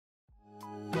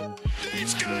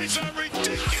guys are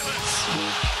ridiculous.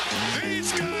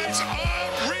 These guys are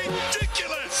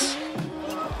ridiculous.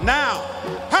 Now,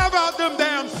 how about them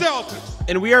damn Celtics?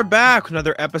 And we are back with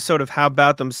another episode of How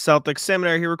About Them Celtics. Sam and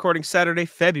I are here recording Saturday,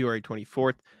 February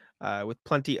 24th, with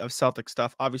plenty of Celtic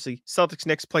stuff. Obviously,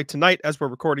 Celtics-Knicks play tonight as we're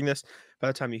recording this. By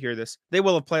the time you hear this, they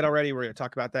will have played already. We're going to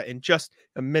talk about that in just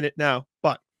a minute now.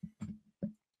 But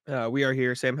we are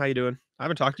here. Sam, how you doing? I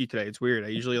haven't talked to you today. It's weird. I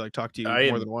usually talk to you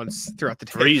more than once throughout the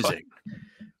day. Freezing.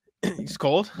 It's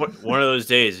cold. One of those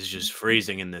days is just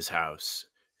freezing in this house.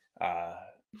 I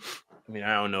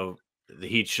don't know. The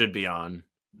heat should be on.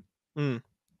 It's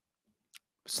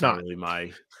not really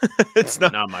my. It's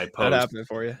not my post. Not happening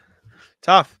for you.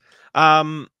 Tough.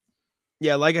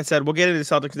 Yeah, like I said, we'll get into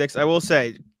Celtics-Knicks. I will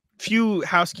say few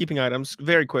housekeeping items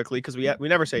very quickly because we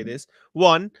never say this.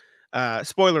 One.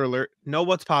 Spoiler alert, no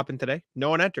what's popping today. No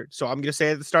one entered. So I'm going to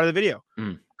say at the start of the video,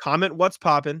 comment what's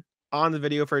popping on the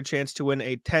video for a chance to win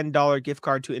a $10 gift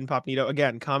card to Incognito.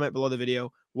 Again, comment below the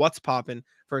video, what's popping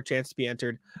for a chance to be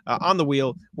entered on the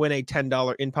wheel, win a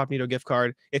 $10 Incognito gift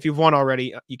card. If you've won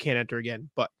already, you can't enter again,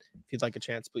 but if you'd like a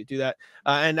chance, please do that.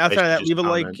 And outside of that, leave a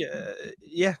like.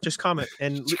 Just comment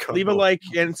and leave a like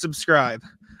and subscribe.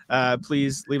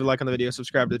 Please leave a like on the video,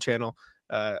 subscribe to the channel.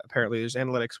 Apparently there's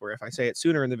analytics where if I say it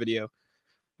sooner in the video,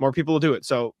 more people will do it.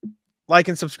 So like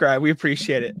and subscribe. We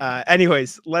appreciate it.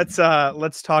 Anyways, let's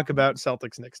talk about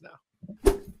Celtics-Knicks now.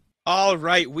 All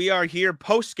right. We are here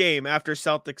post game after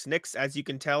Celtics-Knicks. As you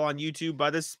can tell on YouTube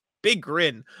by this big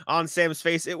grin on Sam's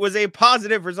face, it was a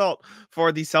positive result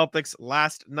for the Celtics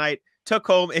last night. Took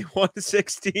home a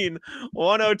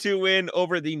 116-102 win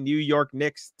over the New York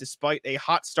Knicks, despite a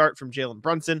hot start from Jaylen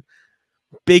Brunson.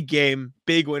 Big game,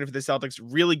 big win for the Celtics.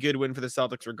 Really good win for the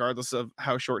Celtics, regardless of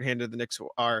how shorthanded the Knicks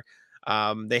are.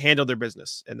 They handled their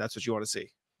business, and that's what you want to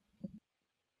see.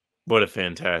 What a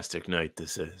fantastic night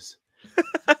this is.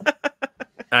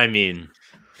 I mean,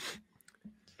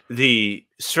 the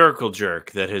circle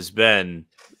jerk that has been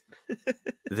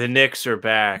the Knicks are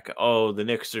back. Oh, the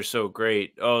Knicks are so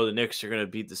great. Oh, the Knicks are going to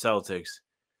beat the Celtics.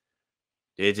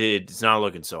 It's not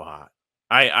looking so hot.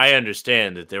 I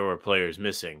understand that there were players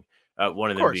missing.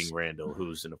 One of them being Randall,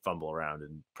 who's going to fumble around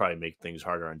and probably make things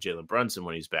harder on Jaylen Brunson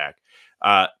when he's back.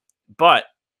 But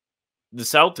the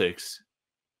Celtics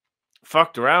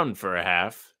fucked around for a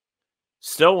half,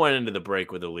 still went into the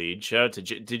break with a lead. Shout out to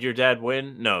did your dad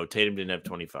win? No, Tatum didn't have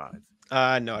 25. No,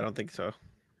 I don't think so.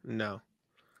 No.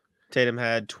 Tatum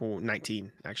had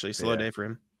 19, actually. Slow day for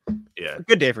him. Yeah.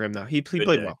 Good day for him, though. He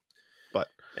played well. But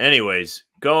anyways,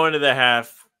 go into the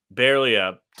half, barely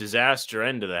up. Disaster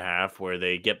end of the half where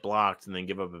they get blocked and then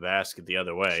give up a basket the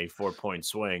other way, 4-point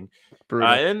swing. And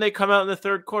then they come out in the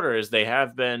third quarter as they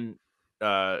have been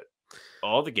all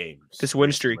the games. This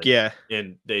win streak, yeah.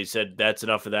 And they said that's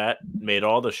enough of that, made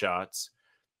all the shots,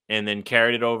 and then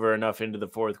carried it over enough into the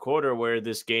fourth quarter where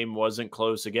this game wasn't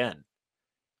close again.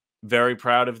 Very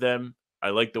proud of them.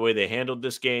 I like the way they handled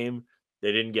this game.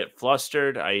 They didn't get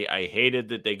flustered. I hated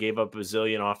that they gave up a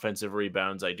zillion offensive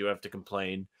rebounds. I do have to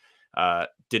complain.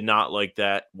 Did not like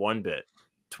that one bit.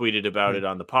 Tweeted about it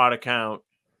on the pod account.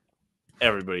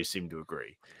 Everybody seemed to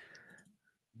agree.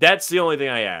 That's the only thing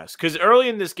I asked. Because early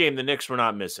in this game, the Knicks were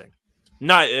not missing. The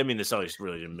Celtics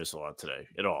really didn't miss a lot today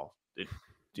at all.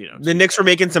 The Knicks were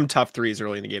making some tough threes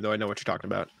early in the game, though. I know what you're talking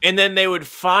about. And then they would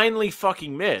finally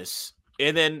fucking miss.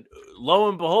 And then, lo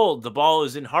and behold, the ball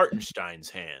is in Hartenstein's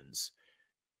hands.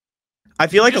 I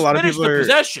feel like a lot of people are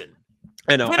possession.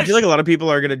 I know. I feel like a lot of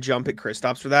people are going to jump at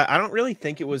Kristaps for that. I don't really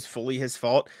think it was fully his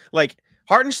fault. Like,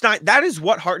 Hartenstein, that is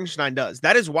what Hartenstein does.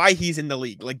 That is why he's in the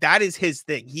league. Like, that is his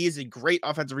thing. He is a great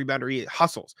offensive rebounder. He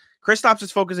hustles. Kristaps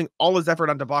is focusing all his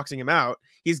effort onto boxing him out.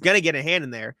 He's going to get a hand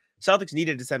in there. Celtics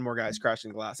needed to send more guys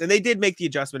crashing glass. And they did make the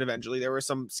adjustment eventually. There were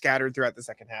some scattered throughout the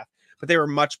second half, but they were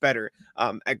much better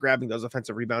at grabbing those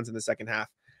offensive rebounds in the second half.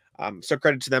 So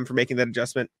credit to them for making that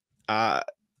adjustment.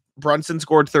 Brunson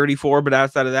scored 34, but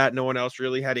outside of that, no one else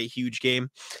really had a huge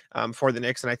game for the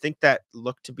Knicks. And I think that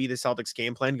looked to be the Celtics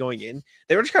game plan going in.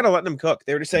 They were just kind of letting them cook.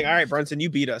 They were just saying, all right, Brunson,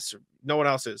 you beat us. No one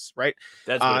else is, right?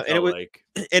 That's what it felt like.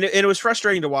 And it was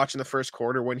frustrating to watch in the first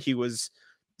quarter when he was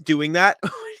doing that.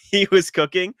 He was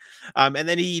cooking. And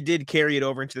then he did carry it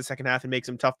over into the second half and make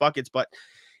some tough buckets. But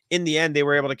in the end, they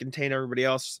were able to contain everybody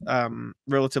else,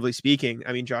 relatively speaking.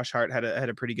 I mean, Josh Hart had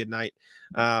a pretty good night.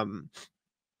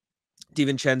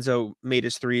 DiVincenzo made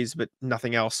his threes, but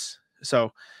nothing else.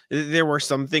 So there were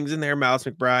some things in there. Miles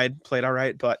McBride played all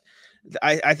right, but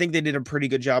I think they did a pretty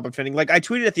good job of defending. Like I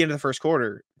tweeted at the end of the first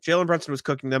quarter, Jaylen Brunson was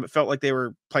cooking them. It felt like they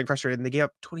were playing frustrated, and they gave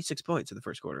up 26 points in the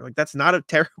first quarter. Like that's not a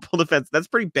terrible defense. That's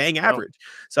pretty bang average.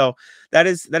 So that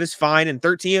is fine. And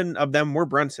 13 of them were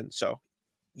Brunson. So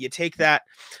you take that.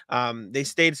 They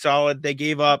stayed solid. They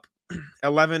gave up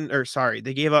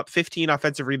 15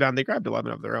 offensive rebounds. They grabbed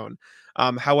 11 of their own.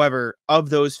 However, of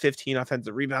those 15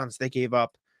 offensive rebounds, they gave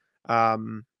up,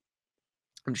 I'm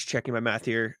just checking my math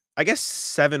here. I guess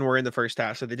 7 were in the first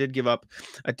half. So they did give up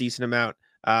a decent amount.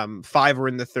 5 were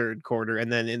in the third quarter.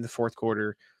 And then in the fourth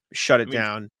quarter, shut it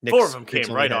down. 4 of them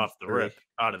came right off the rip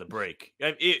out of the break.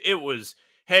 It was,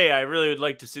 hey, I really would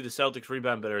like to see the Celtics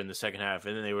rebound better in the second half.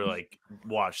 And then they were like,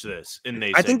 watch this. And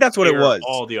I think that's what it was.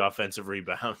 All the offensive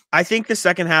rebound. I think the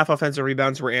second half offensive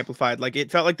rebounds were amplified. Like,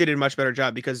 it felt like they did a much better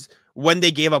job because when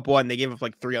they gave up 1, they gave up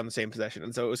like 3 on the same possession.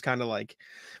 And so it was kind of like,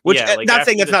 not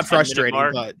saying it's not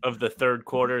frustrating, but of the third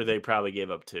quarter, they probably gave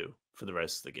up 2 for the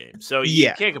rest of the game. So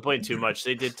you can't complain too much.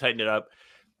 They did tighten it up.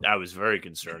 I was very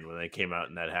concerned when they came out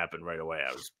and that happened right away.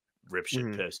 I was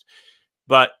ripshit pissed.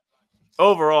 But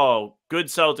overall, good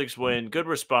Celtics win, good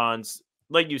response.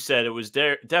 Like you said, it was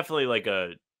definitely like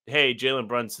a, hey, Jalen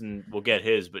Brunson will get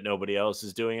his, but nobody else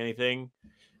is doing anything.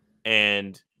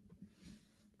 And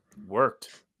worked.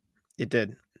 It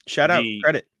did. Shout out,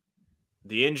 credit.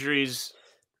 The injuries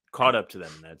caught up to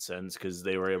them in that sense because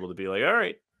they were able to be like, all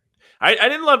right. I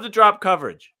didn't love the drop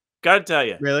coverage. Got to tell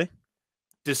you. Really?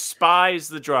 Despise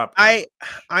the drop coverage.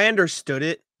 I understood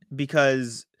it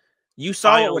because you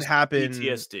saw what would happen.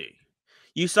 PTSD.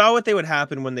 You saw what they would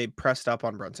happen when they pressed up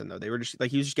on Brunson, though. They were just like,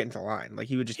 he was just getting to the line. Like,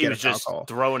 he would just get a foul call.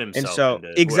 Throwing himself. And so,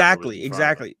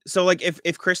 exactly. So, like, if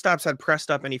Kristaps had pressed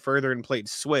up any further and played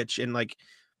switch and, like,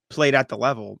 played at the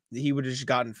level, he would have just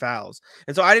gotten fouls.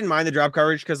 And so I didn't mind the drop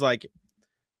coverage because, like,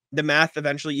 the math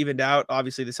eventually evened out.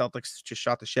 Obviously, the Celtics just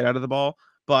shot the shit out of the ball.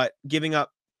 But giving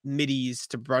up middies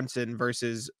to Brunson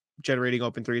versus generating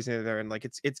open threes in there, and like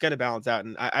it's going to balance out.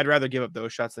 And I'd rather give up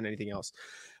those shots than anything else.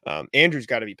 Andrew's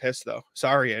got to be pissed though.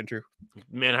 Sorry, Andrew.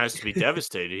 Man has to be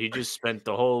devastated. He just spent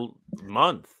the whole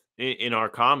month in our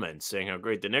comments saying how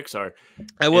great the Knicks are.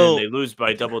 And they lose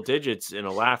by double digits in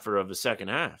a laugher of the second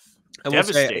half.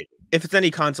 Devastated. If it's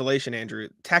any consolation, Andrew,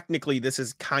 technically this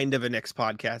is kind of a Knicks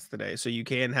podcast today, so you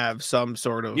can have some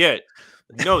sort of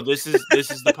No, this is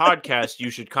the podcast. You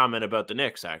should comment about the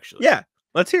Knicks, actually. Yeah,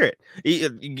 let's hear it.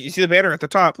 You see the banner at the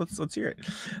top. Let's hear it.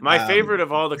 My favorite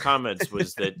of all the comments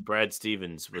was that Brad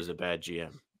Stevens was a bad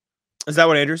GM. Is that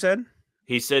what Andrew said?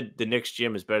 He said the Knicks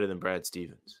GM is better than Brad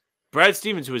Stevens. Brad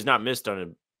Stevens, who has not missed on a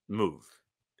move.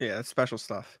 Yeah, that's special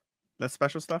stuff. That's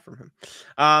special stuff from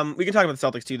him. We can talk about the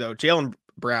Celtics too, though. Jaylen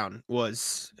Brown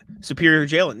was superior.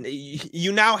 Jaylen.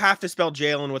 You now have to spell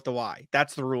Jaylen with the Y.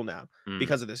 That's the rule now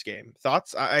because of this game.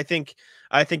 Thoughts? I think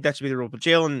that should be the rule. But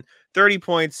Jaylen, 30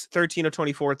 points, 13 of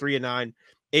 24, 3 of 9,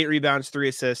 8 rebounds, 3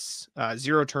 assists,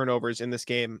 0 turnovers in this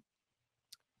game.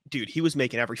 Dude, he was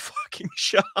making every fucking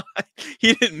shot.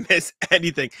 He didn't miss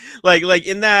anything. Like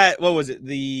in that, what was it?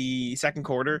 The second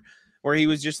quarter where he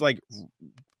was just like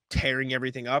tearing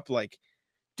everything up. Like,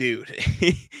 dude,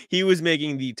 he was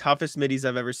making the toughest middies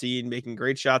I've ever seen, making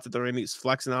great shots at the rim. He was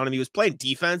flexing on him. He was playing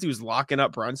defense. He was locking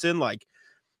up Brunson. Like,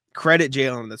 credit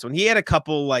Jaylen on this one. He had a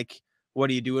couple, like, what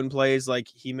are you doing plays? Like,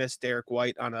 he missed Derek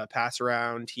White on a pass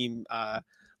around. He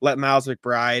let Miles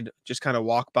McBride just kind of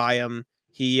walk by him.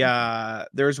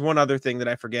 There's one other thing that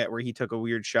I forget where he took a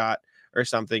weird shot or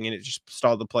something and it just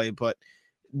stalled the play. But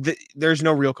there's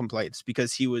no real complaints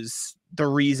because he was the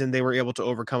reason they were able to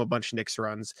overcome a bunch of Knicks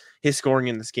runs. His scoring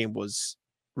in this game was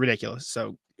ridiculous.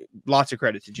 So lots of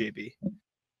credit to JB.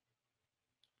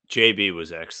 JB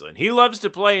was excellent. He loves to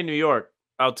play in New York.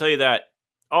 I'll tell you that.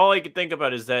 All I could think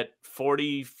about is that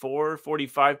 44,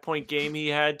 45 point game he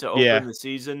had to open the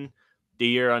season the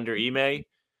year under Ime.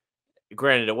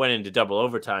 Granted, it went into double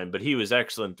overtime, but he was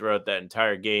excellent throughout that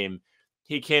entire game.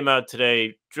 He came out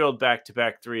today, drilled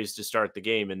back-to-back threes to start the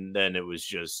game, and then it was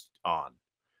just on.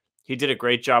 He did a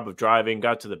great job of driving,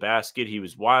 got to the basket. He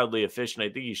was wildly efficient. I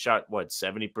think he shot,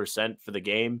 70% for the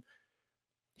game.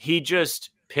 He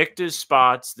just picked his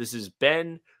spots. This has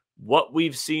been what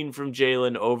we've seen from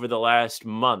Jaylen over the last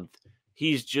month.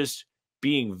 He's just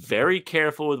being very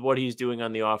careful with what he's doing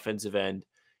on the offensive end,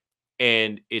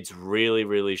 and it's really,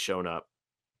 really shown up.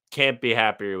 Can't be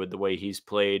happier with the way he's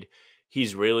played.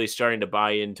 He's really starting to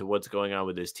buy into what's going on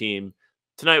with his team.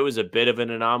 Tonight was a bit of an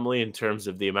anomaly in terms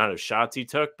of the amount of shots he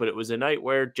took, but it was a night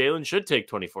where Jaylen should take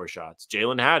 24 shots.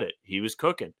 Jaylen had it. He was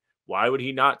cooking. Why would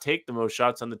he not take the most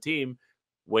shots on the team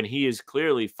when he is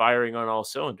clearly firing on all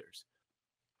cylinders?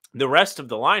 The rest of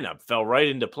the lineup fell right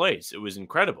into place. It was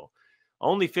incredible.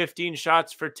 Only 15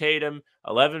 shots for Tatum,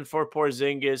 11 for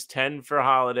Porzingis, 10 for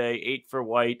Holiday, 8 for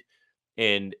White,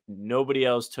 and nobody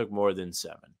else took more than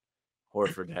 7.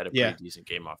 Horford had a pretty decent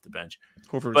game off the bench.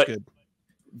 Horford was good.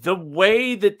 The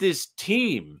way that this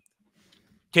team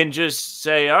can just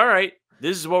say, all right,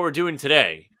 this is what we're doing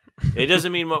today. It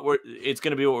doesn't mean it's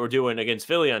going to be what we're doing against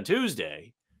Philly on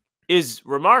Tuesday is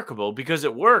remarkable because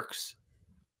it works.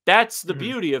 That's the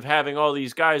beauty of having all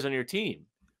these guys on your team,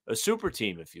 a super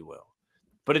team, if you will.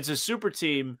 But it's a super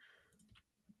team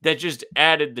that just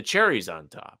added the cherries on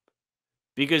top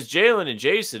because Jaylen and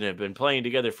Jason have been playing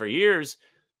together for years,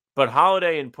 but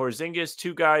Holiday and Porzingis,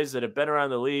 two guys that have been around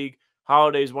the league.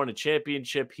 Holiday's won a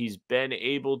championship. He's been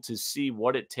able to see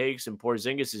what it takes, and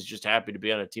Porzingis is just happy to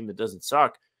be on a team that doesn't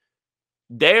suck.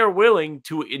 They are willing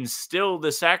to instill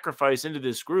the sacrifice into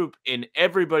this group, and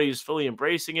everybody is fully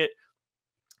embracing it.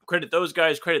 Credit those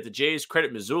guys, credit the Jays,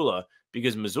 credit Missoula,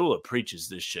 because Missoula preaches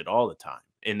this shit all the time,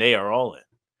 and they are all in.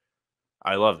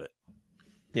 I love it.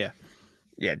 Yeah.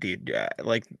 Yeah, dude.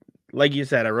 Like you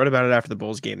said, I wrote about it after the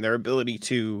Bulls game. Their ability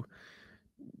to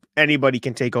anybody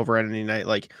can take over at any night.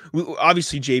 Like,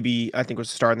 obviously, JB, I think, was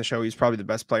the star in the show. He's probably the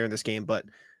best player in this game, but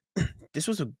this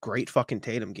was a great fucking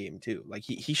Tatum game, too. Like,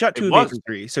 he shot 2 of 8 from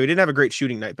 3, so he didn't have a great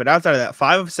shooting night. But outside of that,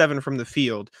 5 of 7 from the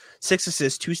field, 6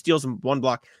 assists, 2 steals, and 1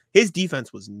 block. His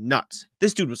defense was nuts.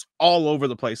 This dude was all over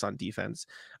the place on defense.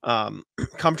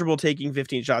 Comfortable taking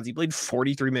 15 shots. He played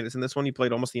 43 minutes in this one. He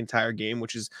played almost the entire game,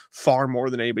 which is far more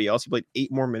than anybody else. He played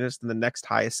 8 more minutes than the next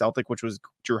highest Celtic, which was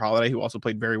Drew Holiday, who also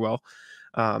played very well.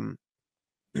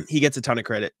 He gets a ton of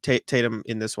credit, Tatum,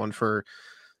 in this one for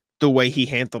the way he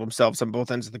handled himself on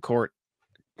both ends of the court.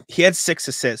 He had 6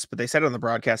 assists, but they said it on the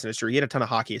broadcast industry. He had a ton of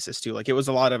hockey assists too. Like, it was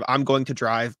a lot of, I'm going to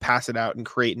drive, pass it out, and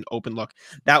create an open look.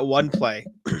 That one play,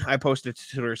 I posted it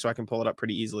to Twitter so I can pull it up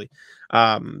pretty easily.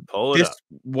 This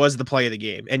was the play of the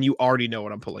game, and you already know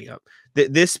what I'm pulling up.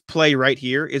 This play right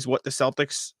here is what the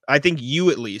Celtics, I think you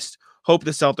at least, hope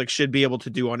the Celtics should be able to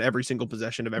do on every single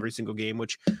possession of every single game,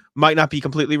 which might not be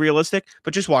completely realistic,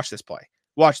 but just watch this play.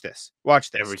 Watch this.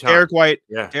 Every time.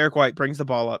 Derek White brings the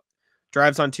ball up,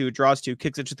 drives on 2, draws 2,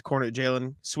 kicks it to the corner to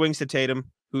Jaylen, swings to Tatum,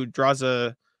 who draws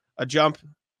a jump,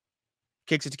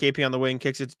 kicks it to KP on the wing,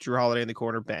 kicks it to Drew Holiday in the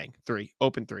corner, bang, 3,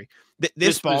 open 3.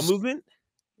 This ball movement,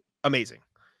 amazing.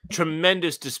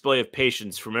 Tremendous display of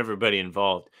patience from everybody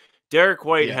involved. Derek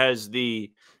White has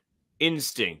the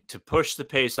instinct to push the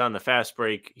pace on the fast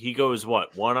break. He goes,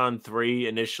 1-on-3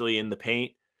 initially in the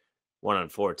paint,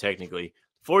 1-on-4 technically,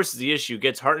 forces the issue,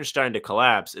 gets Hartenstein to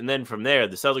collapse, and then from there,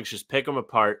 the Celtics just pick them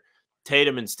apart.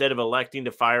 Tatum, instead of electing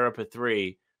to fire up a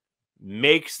 3,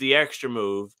 makes the extra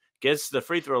move, gets to the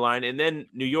free throw line, and then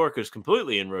New York is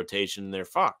completely in rotation, and they're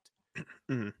fucked.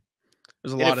 Mm-hmm.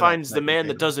 And it finds the man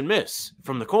that doesn't miss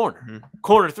from the corner.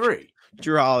 Corner 3.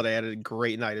 Drew Holiday had a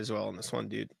great night as well in this one,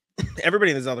 dude.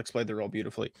 Everybody in the Celtics played their role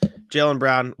beautifully. Jaylen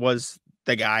Brown was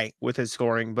the guy with his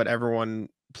scoring, but everyone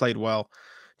played well.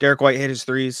 Derek White hit his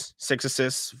 3s, 6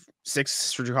 assists,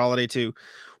 6 for Drew Holiday too.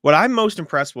 What I'm most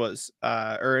impressed was,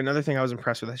 or another thing I was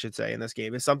impressed with, I should say, in this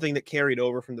game is something that carried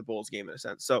over from the Bulls game in a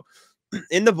sense. So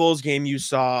in the Bulls game, you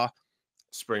saw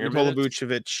Springer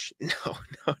Vucevic.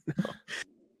 No.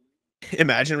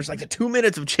 Imagine it was like the 2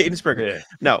 minutes of Jaden Springer. Yeah.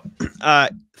 No.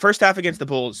 First half against the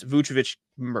Bulls, Vucevic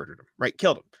murdered him, right?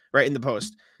 Killed him, right in the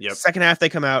post. Yep. Second half, they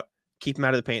come out, keep him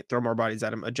out of the paint, throw more bodies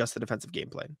at him, adjust the defensive game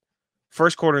plan.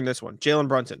 First quarter in this one, Jalen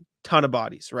Brunson, ton of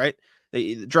bodies, right?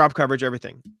 They drop coverage,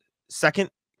 everything. Second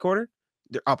quarter,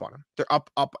 they're up on him. They're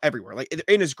up everywhere. Like, they're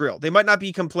in his grill. They might not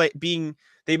be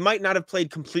they might not have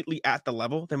played completely at the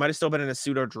level. They might have still been in a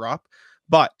pseudo drop,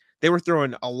 but they were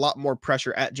throwing a lot more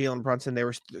pressure at Jalen Brunson. They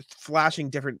were flashing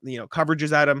different,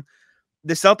 coverages at him.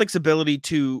 The Celtics' ability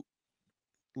to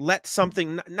let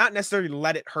something, not necessarily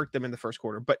let it hurt them in the first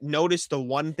quarter, but notice the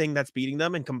one thing that's beating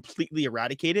them and completely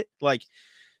eradicate it. Like,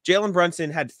 Jalen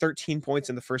Brunson had 13 points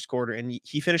in the first quarter and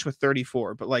he finished with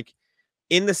 34. But like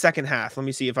in the second half, let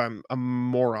me see if I'm a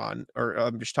moron or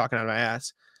I'm just talking out of my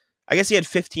ass. I guess he had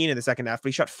 15 in the second half, but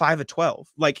he shot 5 of 12.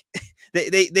 Like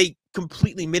they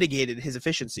completely mitigated his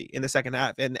efficiency in the second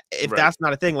half. And if that's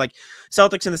not a thing, like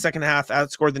Celtics in the second half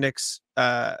outscored the Knicks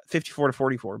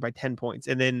 54-44 by 10 points.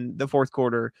 And then the third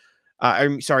quarter,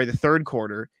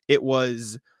 it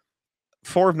was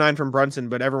 4 of 9 from Brunson,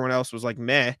 but everyone else was like,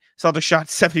 meh. Celtics shot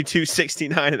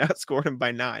 72-69 and outscored him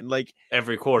by 9. Like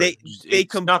every quarter, they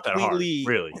completely, not that hard,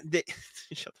 really.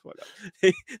 Shut the fuck up.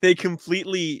 They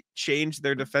completely changed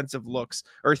their defensive looks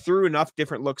or threw enough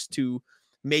different looks to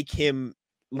make him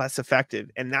less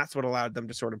effective, and that's what allowed them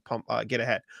to sort of get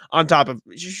ahead. On top of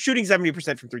shooting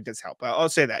 70% from 3 does help. I'll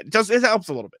say that it helps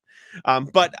a little bit,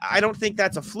 but I don't think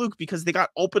that's a fluke because they got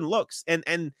open looks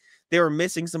and they were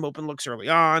missing some open looks early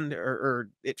on, or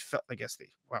it felt. I guess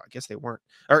they weren't.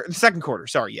 Or the second quarter,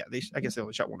 sorry, yeah, I guess they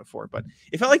only shot 1 of 4, but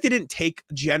it felt like they didn't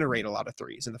generate a lot of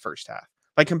threes in the first half,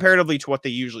 like comparatively to what they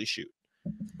usually shoot.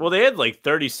 Well, they had like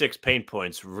 36 paint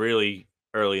points really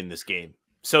early in this game.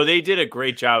 So they did a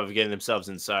great job of getting themselves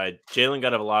inside. Jaylen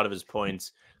got a lot of his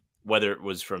points, whether it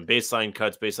was from baseline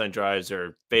cuts, baseline drives,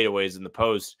 or fadeaways in the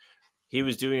post. He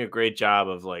was doing a great job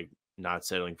of like not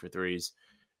settling for threes.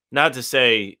 Not to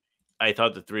say I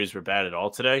thought the threes were bad at all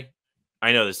today.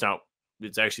 I know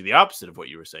it's actually the opposite of what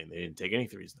you were saying. They didn't take any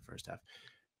threes in the first half.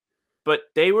 But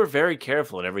they were very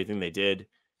careful in everything they did.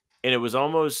 And it was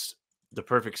almost the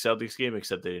perfect Celtics game,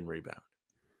 except they didn't rebound.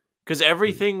 Because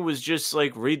everything was just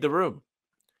like, read the room.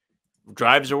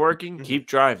 Drives are working, keep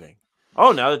driving.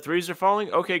 Oh, now the threes are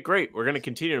falling? Okay, great. We're going to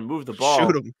continue to move the ball.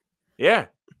 Shoot them. Yeah.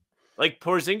 Like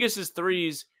Porzingis'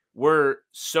 threes were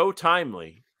so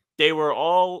timely. They were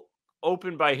all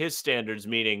open by his standards,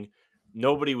 meaning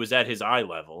nobody was at his eye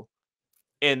level.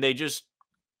 And they just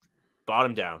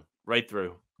bottomed down right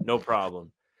through. No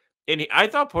problem. And I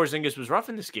thought Porzingis was rough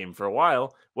in this game for a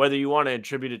while, whether you want to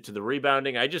attribute it to the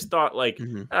rebounding. I just thought, like,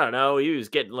 I don't know, he was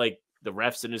getting, like, the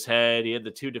refs in his head. He had the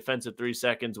 2 defensive 3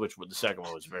 seconds, which the second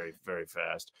one was very, very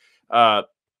fast.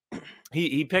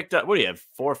 He picked up, what do you have,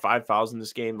 4 or 5 fouls in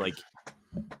this game? Like,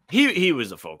 he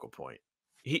was a focal point.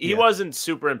 He wasn't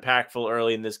super impactful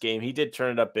early in this game. He did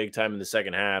turn it up big time in the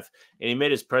second half, and he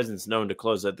made his presence known to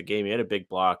close out the game. He had a big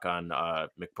block on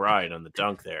McBride on the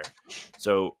dunk there.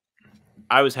 So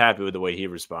I was happy with the way he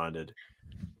responded.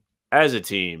 As a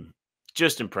team,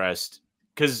 just impressed.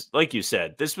 Because, like you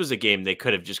said, this was a game they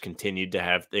could have just continued to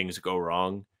have things go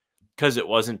wrong because it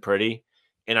wasn't pretty.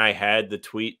 And I had the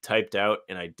tweet typed out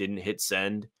and I didn't hit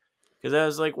send because I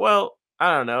was like, well,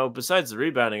 I don't know. Besides the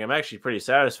rebounding, I'm actually pretty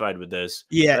satisfied with this.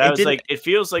 Yeah, but I was like, it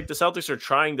feels like the Celtics are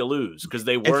trying to lose because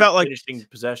they weren't finishing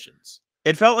possessions.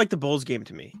 It felt like the Bulls game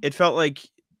to me. It felt like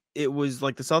it was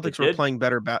like the Celtics were playing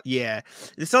better. The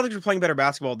Celtics were playing better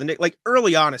basketball. The Knicks, like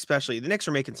early on, especially the Knicks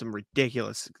were making some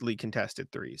ridiculously contested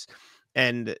threes.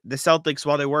 And the Celtics,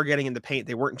 while they were getting in the paint,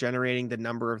 they weren't generating the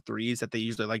number of threes that they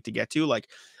usually like to get to. Like,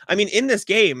 I mean, in this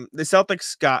game, the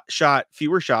Celtics shot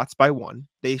fewer shots by 1.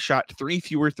 They shot 3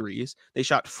 fewer threes. They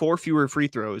shot 4 fewer free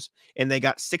throws, and they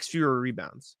got 6 fewer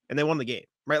rebounds, and they won the game.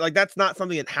 Right? Like, that's not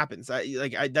something that happens.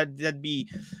 I'd be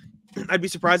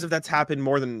surprised if that's happened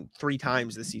more than 3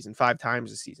 times this season, 5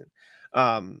 times this season.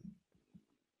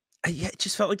 It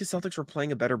just felt like the Celtics were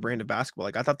playing a better brand of basketball.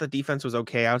 Like, I thought the defense was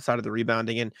okay outside of the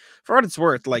rebounding. And for what it's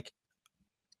worth, like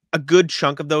a good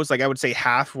chunk of those, like I would say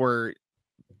half were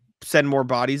send more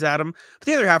bodies at them. But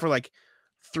the other half were like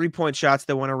 3-point shots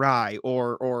that went awry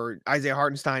or Isaiah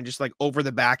Hartenstein just like over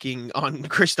the backing on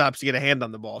Kristaps to get a hand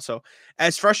on the ball. So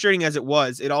as frustrating as it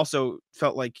was, it also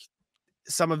felt like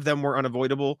some of them were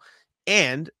unavoidable.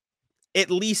 And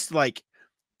at least like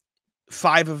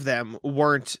 5 of them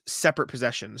weren't separate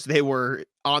possessions. They were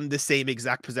on the same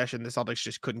exact possession. The Celtics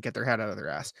just couldn't get their head out of their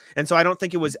ass. And so I don't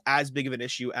think it was as big of an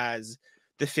issue as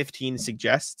the 15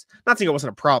 suggests. Not saying it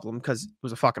wasn't a problem because it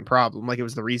was a fucking problem. Like it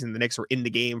was the reason the Knicks were in the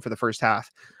game for the first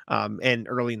half and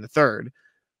early in the third.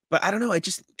 But I don't know.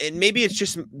 And maybe it's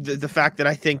just the fact that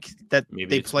I think that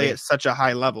they play at such a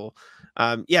high level.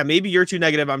 Maybe you're too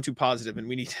negative. I'm too positive.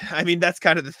 And that's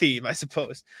kind of the theme, I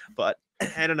suppose. But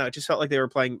I don't know. It just felt like they were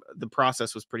playing. The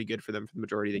process was pretty good for them for the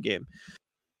majority of the game.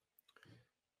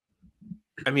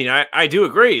 I mean, I do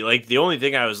agree. Like the only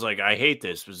thing I was like, I hate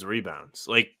this was the rebounds.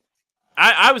 Like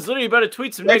I was literally about to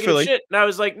tweet some negative shit. And I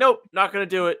was like, nope, not going to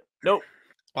do it. Nope.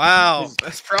 Wow.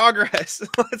 That's progress.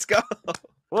 Let's go.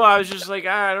 Well, I was just like,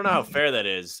 I don't know how fair that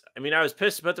is. I mean, I was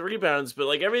pissed about the rebounds, but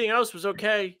like everything else was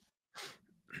okay.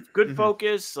 Good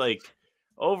focus. Like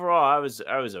overall, I was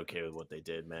okay with what they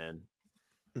did, man.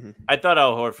 I thought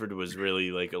Al Horford was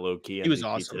really like a low key MVP. He was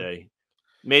awesome today.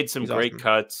 Made some great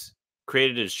cuts,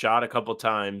 created his shot a couple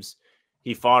times.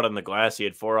 He fought on the glass. He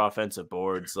had 4 offensive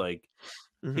boards. Like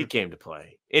he came to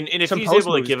play. And if some he's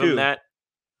able to give him that,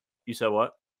 you said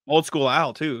what? Old school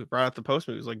Al too. Brought out the post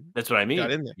moves. Like that's what I mean.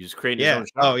 Got in there. He was creating his own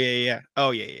shot.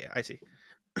 Oh yeah. I see.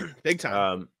 Big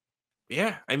time.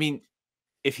 I mean,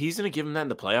 if he's gonna give him that in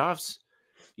the playoffs,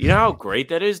 you know how great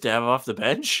that is to have off the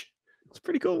bench. It's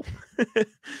pretty cool.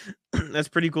 That's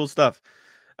pretty cool stuff.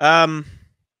 This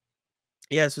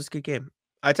was a good game.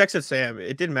 I texted Sam.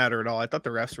 It didn't matter at all. I thought the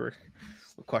refs were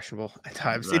questionable at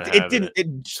times. It didn't. It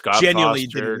genuinely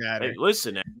didn't matter. Hey,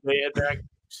 listen,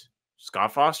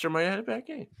 Scott Foster might have had a bad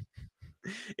game.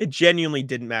 It genuinely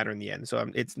didn't matter in the end. So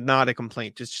it's not a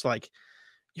complaint. Just like,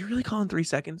 you're really calling 3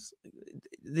 seconds?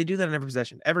 They do that on every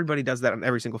possession. Everybody does that on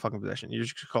every single fucking possession. You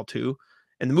just call 2.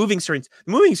 And the moving screens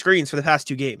for the past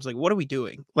 2 games. Like, what are we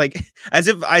doing? Like, as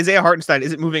if Isaiah Hartenstein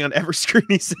isn't moving on every screen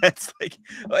he sets. Like,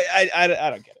 I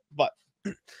don't get it. But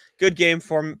good game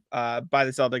by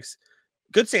the Celtics.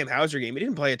 Good Sam Hauser game. He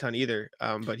didn't play a ton either,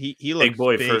 but he looked Big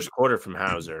boy big, first quarter from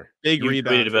Hauser. big You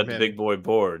rebound tweeted about from the him. big boy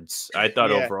boards. I thought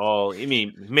Yeah. overall, I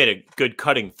mean, he made a good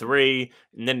cutting three,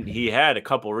 and then he had a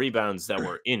couple rebounds that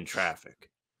were in traffic.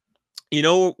 You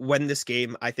know when this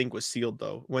game I think was sealed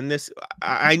though? When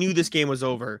I knew this game was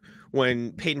over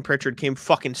when Peyton Pritchard came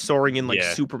fucking soaring in like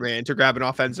Superman to grab an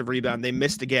offensive rebound. They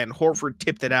missed again. Horford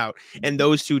tipped it out, and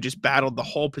those two just battled the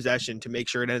whole possession to make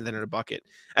sure it ended in a bucket.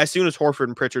 As soon as Horford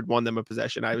and Pritchard won them a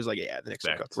possession, I was like, yeah, the Knicks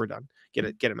are cooked. We're done. Get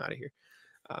him out of here.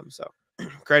 So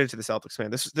credit to the Celtics,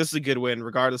 man. This is a good win,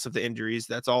 regardless of the injuries.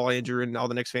 That's all Andrew and all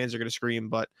the Knicks fans are going to scream,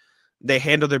 but they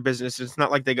handled their business. It's not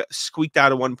like they got squeaked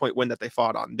out a 1-point win that they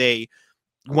fought on. They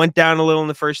went down a little in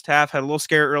the first half, had a little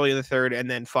scare early in the third, and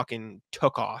then fucking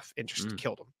took off and just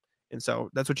killed them. And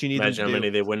so that's what you need. Imagine how many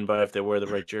they win by if they wear the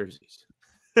right jerseys.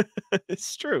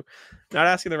 It's true. Not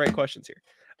asking the right questions here.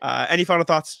 Any final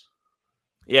thoughts?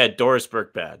 Yeah, Doris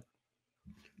Burke bad.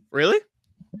 Really?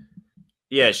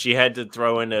 Yeah, she had to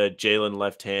throw in a Jaylen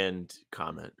left hand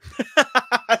comment.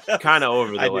 Kind of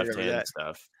over the left hand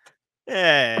stuff.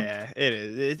 Yeah, it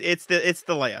is. It's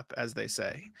the layup, as they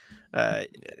say.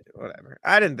 Whatever.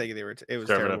 I didn't think they were. It was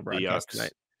terrible broadcast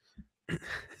tonight.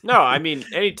 No, I mean,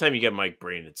 anytime you get Mike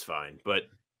Breen, it's fine. But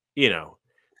you know,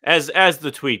 as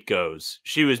the tweet goes,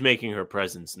 she was making her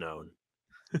presence known.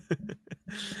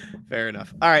 Fair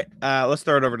enough. All right, let's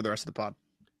throw it over to the rest of the pod.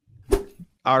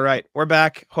 All right, we're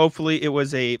back. Hopefully, it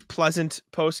was a pleasant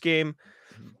post game.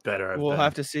 We'll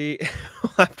have to see.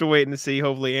 We'll have to wait and see.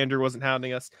 Hopefully, Andrew wasn't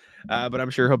hounding us, but I'm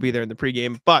sure he'll be there in the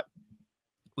pregame. But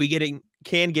we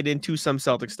can get into some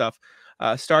Celtic stuff,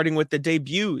 starting with the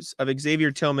debuts of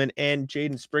Xavier Tillman and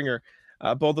Jaden Springer,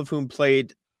 both of whom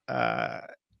played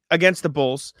against the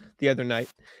Bulls the other night,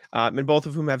 and both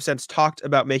of whom have since talked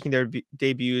about making their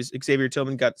debuts. Xavier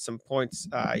Tillman got some points.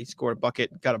 He scored a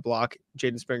bucket, got a block.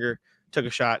 Jaden Springer took a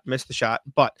shot, missed the shot,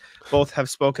 but both have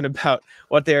spoken about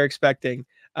what they're expecting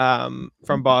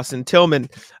from Boston. Tillman,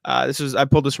 I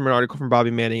pulled this from an article from Bobby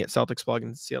Manning at Celtics Blog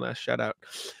and CLNS. Shout out.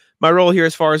 My role here,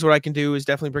 as far as what I can do, is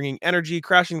definitely bringing energy,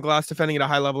 crashing glass, defending at a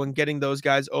high level, and getting those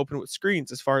guys open with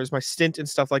screens. As far as my stint and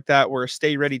stuff like that, we're a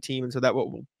stay-ready team, and so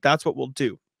that's what we'll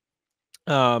do.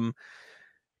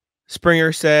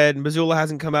 Springer said, Missoula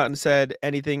hasn't come out and said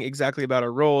anything exactly about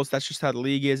our roles. That's just how the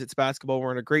league is. It's basketball.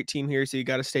 We're on a great team here, so you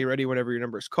got to stay ready whenever your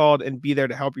number is called and be there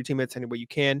to help your teammates any way you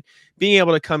can. Being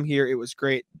able to come here, it was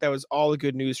great. That was all the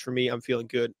good news for me. I'm feeling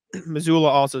good. Missoula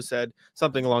also said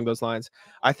something along those lines.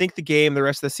 I think the game, the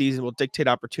rest of the season, will dictate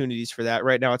opportunities for that.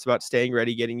 Right now, it's about staying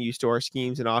ready, getting used to our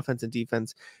schemes and offense and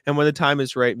defense. And when the time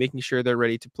is right, making sure they're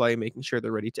ready to play, making sure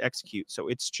they're ready to execute. So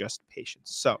it's just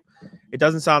patience. So it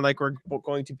doesn't sound like we're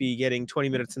going to be getting 20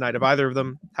 minutes tonight of either of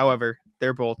them. However,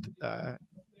 they're both,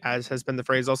 as has been the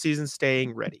phrase all season,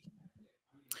 staying ready.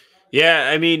 Yeah,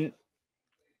 I mean,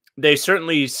 they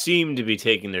certainly seem to be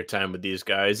taking their time with these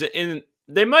guys. And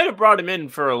they might have brought him in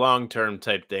for a long-term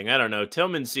type thing. I don't know.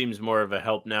 Tillman seems more of a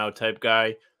help now type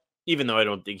guy, even though I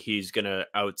don't think he's going to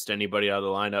oust anybody out of the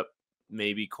lineup.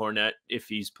 Maybe Cornette if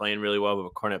he's playing really well,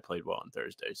 but Cornette played well on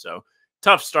Thursday. So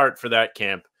tough start for that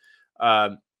camp.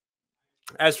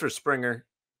 As for Springer,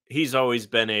 he's always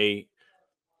been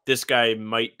this guy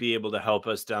might be able to help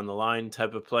us down the line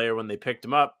type of player when they picked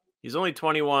him up. He's only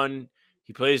 21.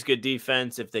 He plays good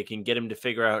defense. If they can get him to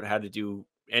figure out how to do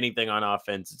anything on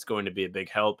offense, it's going to be a big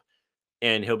help,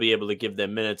 and he'll be able to give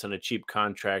them minutes on a cheap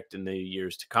contract in the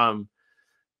years to come.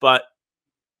 But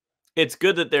it's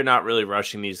good that they're not really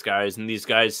rushing these guys, and these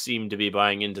guys seem to be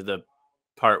buying into the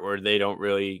part where they don't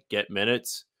really get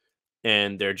minutes,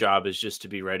 and their job is just to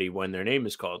be ready when their name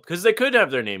is called, because they could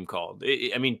have their name called.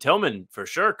 I mean, Tillman for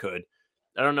sure could.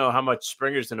 I don't know how much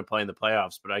Springer's going to play in the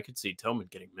playoffs, but I could see Tillman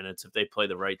getting minutes if they play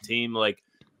the right team. Like,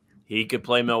 he could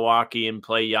play Milwaukee and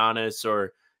play Giannis,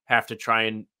 or have to try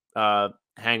and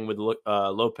hang with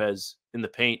Lopez in the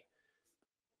paint.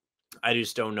 I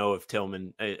just don't know if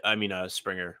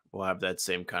Springer will have that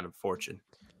same kind of fortune.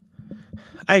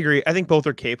 I agree. I think both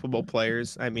are capable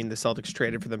players. I mean, the Celtics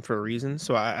traded for them for a reason,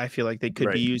 so I feel like they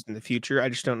could be used in the future. I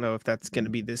just don't know if that's going to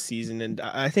be this season, and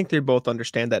I think they both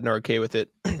understand that and are okay with it.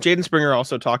 Jaden Springer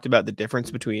also talked about the difference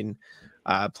between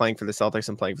playing for the Celtics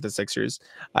and playing for the Sixers.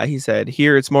 He said,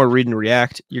 here it's more read and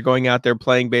react. You're going out there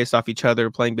playing based off each other,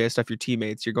 playing based off your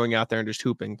teammates. You're going out there and just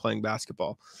hooping, playing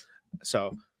basketball.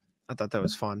 So I thought that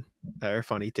was fun or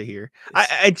funny to hear.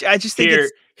 I just think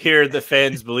here the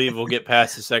fans believe we'll get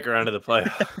past the second round of the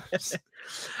playoffs.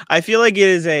 I feel like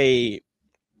you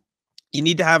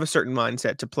need to have a certain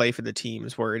mindset to play for the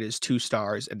teams where it is two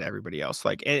stars and everybody else.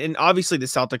 And obviously the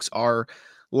Celtics are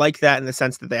like that in the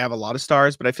sense that they have a lot of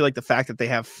stars, but I feel like the fact that they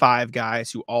have 5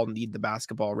 guys who all need the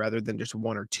basketball rather than just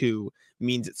 1 or 2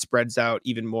 means it spreads out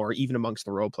even more, even amongst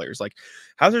the role players. Like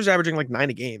Hauser's averaging like 9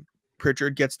 a game.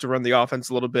 Pritchard gets to run the offense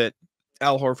a little bit.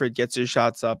 Al Horford gets his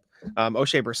shots up.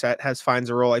 O'Shea Brissett finds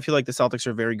a role. I feel like the Celtics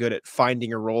are very good at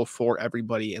finding a role for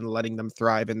everybody and letting them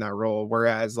thrive in that role.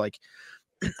 Whereas like,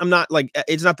 I'm not like,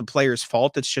 it's not the player's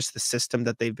fault. It's just the system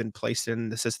that they've been placed in,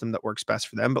 the system that works best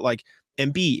for them. But like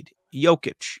Embiid,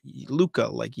 Jokic, Luka,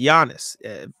 like Giannis,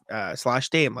 slash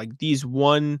Dame, like these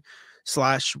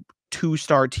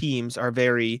 1/2-star teams are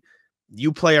very,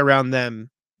 you play around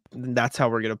them. That's how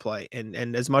we're going to play. And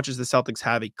as much as the Celtics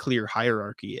have a clear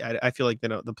hierarchy, I feel like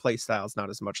the play style is not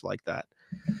as much like that.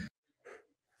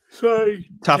 Sorry.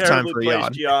 Tough time for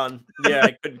Jan. Yeah,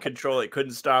 I couldn't control it.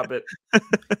 Couldn't stop it.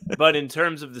 But in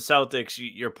terms of the Celtics,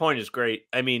 your point is great.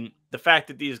 I mean, the fact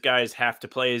that these guys have to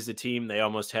play as a team, they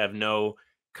almost have no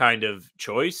kind of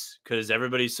choice because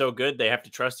everybody's so good. They have to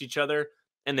trust each other,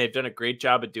 and they've done a great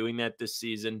job at doing that this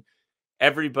season.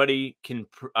 Everybody can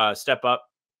step up,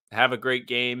 have a great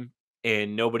game,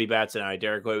 and nobody bats an eye.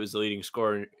 Derek White was the leading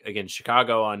scorer against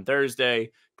Chicago on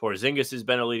Thursday. Porzingis has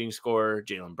been a leading scorer.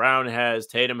 Jaylen Brown has.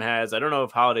 Tatum has. I don't know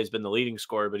if Holiday's been the leading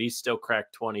scorer, but he's still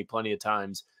cracked 20 plenty of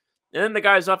times. And then the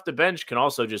guys off the bench can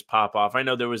also just pop off. I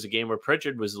know there was a game where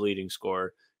Pritchard was the leading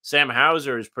scorer. Sam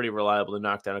Hauser is pretty reliable to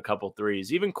knock down a couple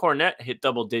threes. Even Cornette hit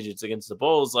double digits against the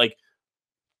Bulls. Like,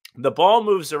 the ball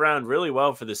moves around really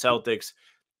well for the Celtics.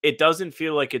 It doesn't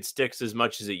feel like it sticks as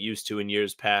much as it used to in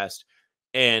years past.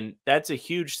 And that's a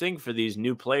huge thing for these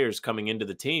new players coming into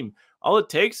the team. All it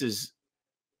takes is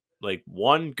like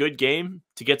one good game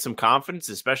to get some confidence,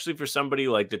 especially for somebody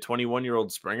like the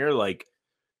 21-year-old Springer. Like,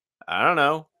 I don't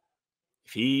know.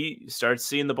 If he starts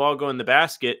seeing the ball go in the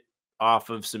basket off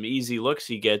of some easy looks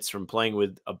he gets from playing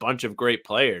with a bunch of great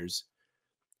players,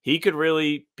 he could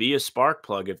really be a spark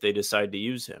plug if they decide to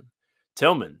use him.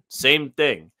 Tillman, same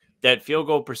thing. That field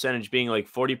goal percentage being like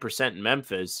 40% in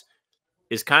Memphis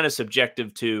is kind of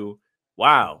subjective to,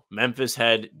 wow, Memphis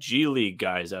had G League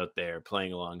guys out there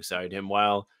playing alongside him,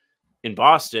 while in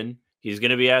Boston, he's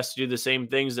going to be asked to do the same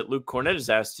things that Luke Cornette is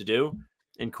asked to do.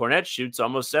 And Cornette shoots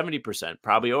almost 70%,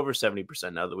 probably over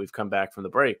 70% now that we've come back from the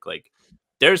break. Like,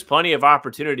 there's plenty of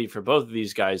opportunity for both of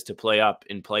these guys to play up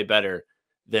and play better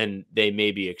than they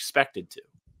may be expected to.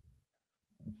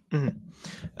 Mm-hmm.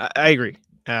 I agree.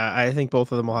 I think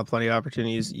both of them will have plenty of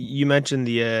opportunities. You mentioned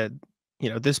the,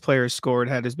 this player scored,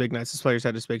 had his big nights. This player's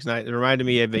had his big night. It reminded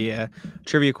me of a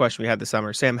trivia question we had this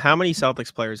summer. Sam, how many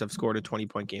Celtics players have scored a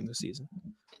 20-point game this season?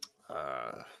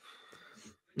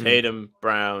 Tatum,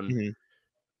 Brown,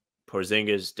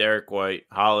 Porzingis, Derek White,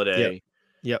 Holiday,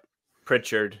 yep.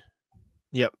 Pritchard,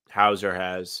 yep. Hauser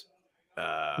has.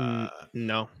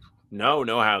 No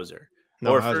Hauser.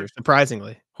 No Horford? Hauser.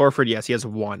 Surprisingly, Horford, yes, he has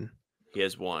 1. He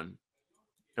has 1.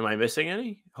 Am I missing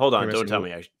any? Hold on, don't tell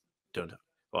me. Don't.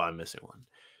 Well, I'm missing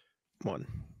 1.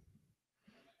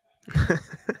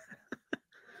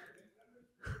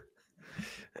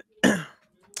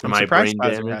 Am I brain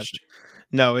damaged?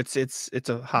 No, it's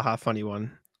a haha funny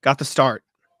one. Got the start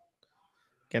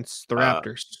against the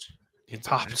Raptors. It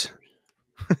popped.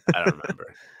 I don't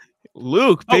remember.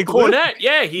 Luke, big Cornette. Luke.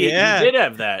 Yeah, he did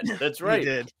have that. That's right. He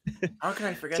did. How can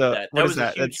I forget that? That was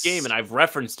a huge game, and I've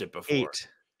referenced it before.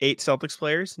 8 Celtics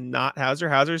players, not Hauser.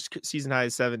 Hauser's season high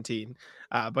is 17,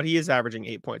 but he is averaging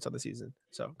 8 points on the season,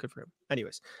 so good for him.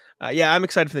 Anyways, I'm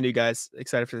excited for the new guys.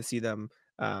 Excited to see them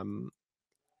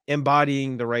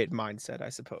embodying the right mindset, I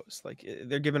suppose. Like,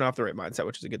 they're giving off the right mindset,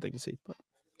 which is a good thing to see. But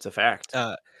it's a fact.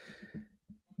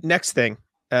 Next thing,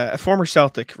 a former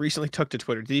Celtic recently took to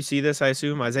Twitter. Did you see this? I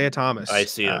assume Isaiah Thomas. I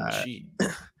see him.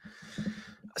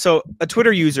 So a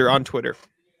Twitter user on Twitter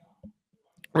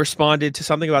responded to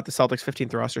something about the Celtics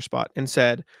 15th roster spot and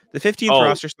said the 15th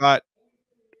roster spot.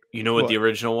 You know what the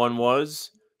original one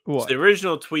was? What? So the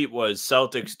original tweet was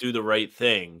Celtics do the right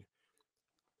thing.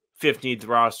 15th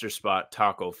roster spot,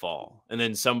 Taco Fall. And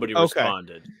then somebody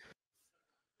responded.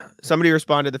 Somebody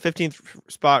responded, the 15th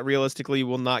spot realistically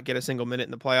will not get a single minute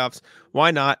in the playoffs.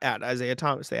 Why not add Isaiah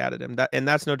Thomas? They added him. And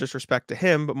that's no disrespect to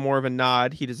him, but more of a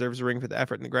nod. He deserves a ring for the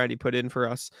effort and the grind he put in for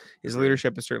us. His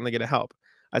leadership is certainly going to help.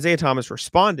 Isaiah Thomas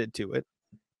responded to it,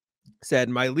 said,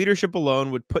 my leadership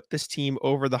alone would put this team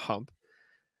over the hump.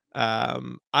 I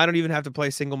don't even have to play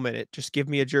a single minute. Just give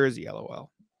me a jersey, LOL.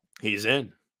 He's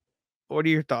in. What are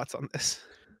your thoughts on this?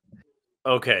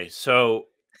 Okay, so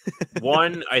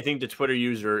one, I think the Twitter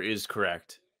user is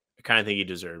correct. I kind of think he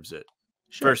deserves it.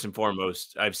 Sure. First and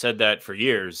foremost, I've said that for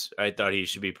years. I thought he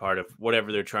should be part of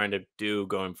whatever they're trying to do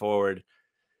going forward.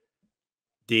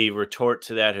 The retort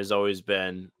to that has always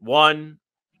been, one,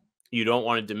 You don't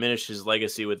want to diminish his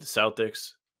legacy with the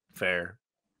Celtics. Fair.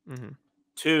 Mhm.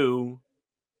 2,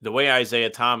 the way Isaiah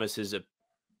Thomas has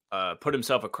put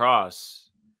himself across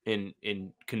and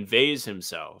conveys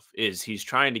himself is he's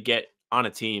trying to get on a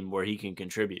team where he can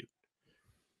contribute.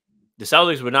 The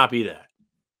Celtics would not be that.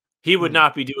 He would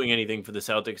not be doing anything for the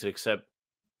Celtics except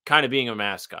kind of being a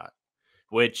mascot,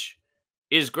 which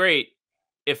is great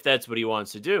if that's what he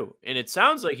wants to do. And it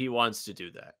sounds like he wants to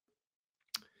do that.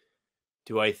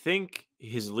 Do I think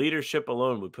his leadership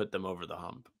alone would put them over the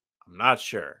hump? I'm not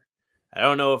sure. I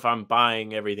don't know if I'm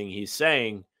buying everything he's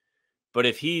saying, but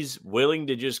if he's willing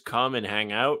to just come and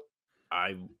hang out,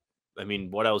 I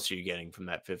mean, what else are you getting from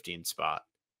that 15 spot?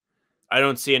 I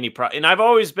don't see any and I've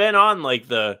always been on like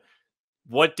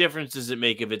what difference does it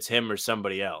make if it's him or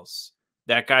somebody else?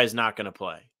 That guy's not going to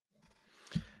play.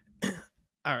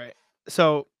 All right.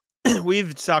 So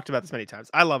we've talked about this many times.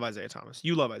 I love Isaiah Thomas.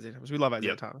 You love Isaiah Thomas. We love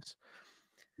Isaiah Thomas.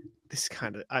 This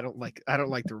kind of I don't like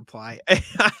the reply.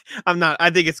 I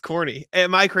think it's corny.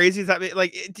 Am I crazy? Is that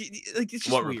like it's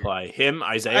just what weird. Reply? Him?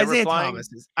 Isaiah replying?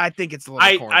 Thomas is, I think it's a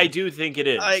little corny. I do think it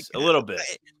is like, a little bit.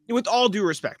 With all due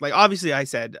respect, like obviously I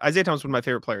said Isaiah Thomas was one of my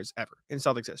favorite players ever in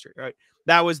Celtics history, right?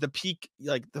 That was the peak,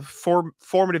 like the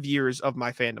formative years of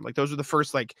my fandom. Like those were the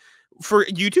first, like for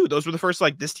you too, those were the first,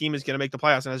 like this team is going to make the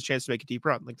playoffs and has a chance to make a deep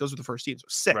run. Like those were the first teams.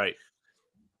 Sick. Right.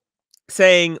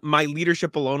 Saying my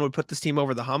leadership alone would put this team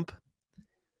over the hump.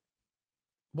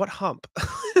 What hump?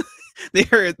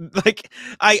 They're like,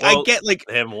 I get like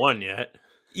they haven't won yet.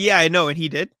 Yeah, I know, and he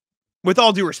did. With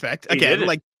all due respect, again,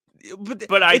 like,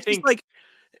 but I think like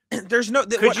there's no.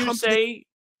 Could you say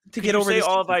to get over say this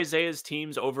all team? of Isaiah's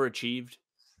teams overachieved?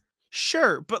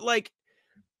 Sure, but like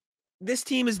this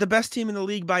team is the best team in the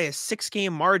league by a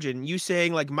 6-game margin. You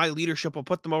saying like my leadership will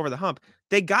put them over the hump?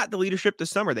 They got the leadership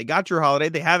this summer. They got Drew Holiday.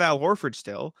 They have Al Horford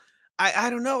still.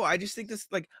 I don't know. I just think this,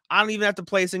 like, I don't even have to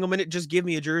play a single minute. Just give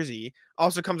me a jersey.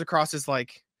 Also comes across as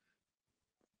like,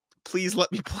 please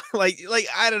let me play. Like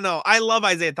I don't know. I love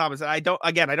Isaiah Thomas. I don't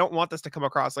want this to come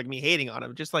across like me hating on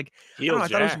him. Just like I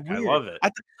thought it was weird. I love it.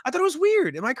 I thought it was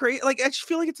weird. Am I crazy? Like I just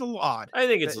feel like it's a little odd. I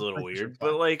think it's a little weird,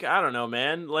 but like I don't know,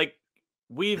 man. Like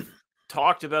we've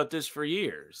talked about this for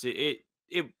years.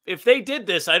 If they did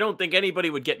this, I don't think anybody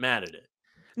would get mad at it.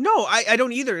 No, I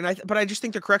don't either. But I just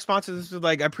think the correct response is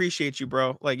like, I appreciate you,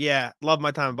 bro. Like, yeah, love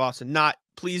my time in Boston. Not,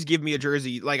 please give me a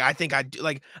jersey. Like, I think I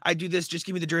do this. Just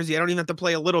give me the jersey. I don't even have to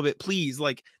play a little bit, please.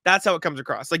 Like, that's how it comes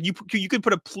across. Like, you could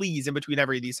put a please in between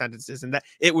every of these sentences, and that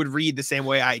it would read the same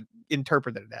way I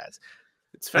interpreted it as.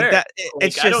 It's fair. Like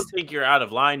it's just, I don't think you're out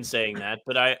of line saying that,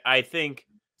 but I think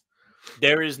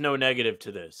there is no negative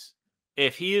to this.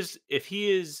 If he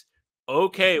is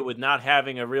okay with not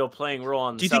having a real playing role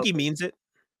on the Do you think he means it?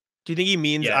 Do you think he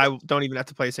means I don't even have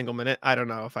to play a single minute? I don't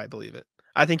know if I believe it.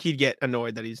 I think he'd get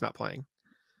annoyed that he's not playing.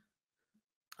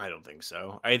 I don't think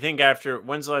so. I think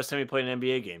when's the last time he played an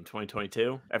NBA game?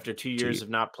 2022? After 2 years of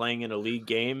not playing in a league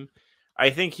game,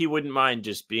 I think he wouldn't mind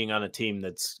just being on a team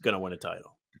that's going to win a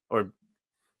title or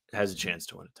has a chance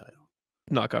to win a title.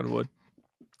 Knock on wood.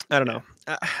 I don't know.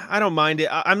 I don't mind it.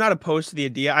 I'm not opposed to the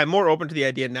idea. I'm more open to the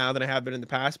idea now than I have been in the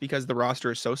past because the roster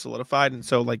is so solidified and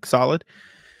so like solid.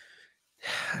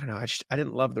 I don't know. I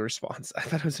didn't love the response. I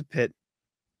thought it was a bit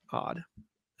odd.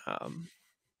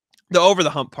 The over the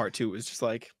hump part too was just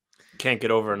like can't get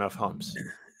over enough humps.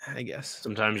 I guess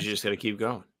sometimes you just got to keep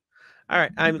going. All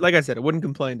right. Like I said, I wouldn't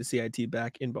complain to see IT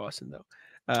back in Boston though.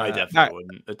 I definitely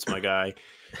wouldn't. That's my guy.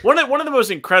 One of the most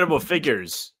incredible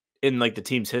figures in like the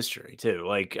team's history too.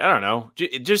 Like I don't know,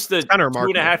 just the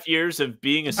 2.5 years of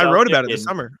being a Celtic. I wrote about it this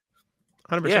summer.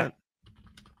 100%. Yeah,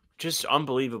 just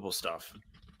unbelievable stuff.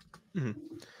 Mm-hmm.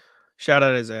 Shout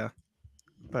out Isaiah.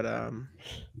 But all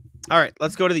right,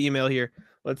 let's go to the email here.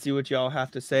 Let's see what y'all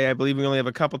have to say. I believe we only have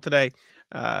a couple today.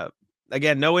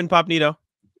 Again, no incognito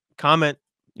comment.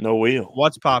 No wheel.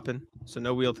 What's popping? So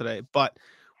no wheel today, but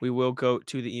we will go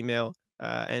to the email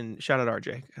and shout out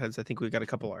RJ because I think we've got a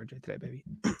couple RJ today, baby.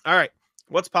 All right,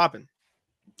 what's popping?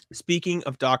 Speaking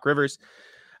of Doc Rivers,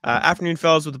 afternoon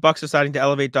fellas, with the Bucks deciding to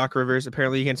elevate Doc Rivers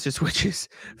apparently against his switches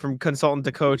from consultant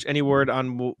to coach. Any word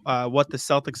on what the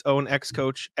Celtics' own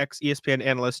ex-coach, ex-ESPN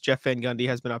analyst Jeff Van Gundy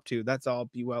has been up to? That's all.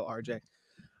 Be well, RJ.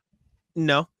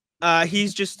 No,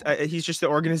 he's just the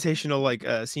organizational like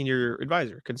senior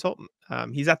advisor consultant.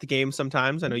 He's at the game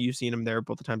sometimes. I know you've seen him there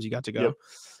both the times you got to go.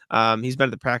 Yep. He's been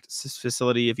at the practice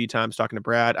facility a few times talking to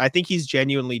Brad. I think he's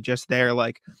genuinely just there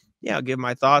like, yeah, I'll give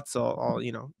my thoughts. I'll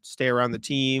stay around the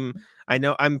team.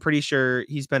 I'm pretty sure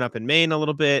he's been up in Maine a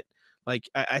little bit. Like,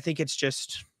 I think it's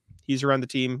just he's around the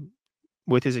team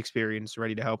with his experience,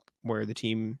 ready to help where the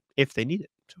team, if they need it.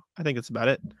 So I think that's about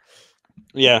it.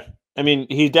 Yeah. I mean,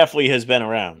 he definitely has been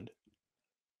around.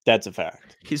 That's a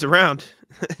fact. He's around.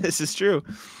 This is true.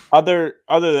 Other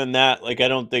than that, like I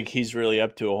don't think he's really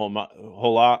up to a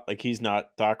whole lot. Like he's not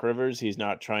Doc Rivers. He's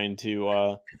not trying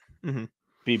to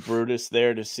be Brutus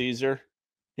there to Caesar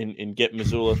and get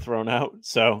Missoula thrown out.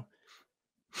 So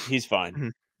he's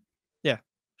fine. Yeah.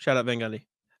 Shout out Van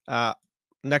Gundy.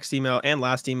 Next email and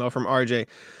last email from RJ.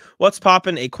 What's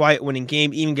poppin'? A quiet winning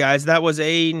game. Even guys, that was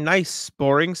a nice,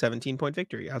 boring 17-point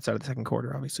victory outside of the second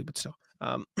quarter, obviously, but still.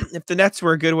 If the Nets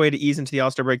were a good way to ease into the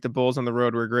All-Star break, the Bulls on the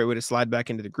road were a great way to slide back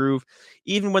into the groove.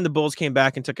 Even when the Bulls came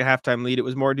back and took a halftime lead, it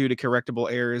was more due to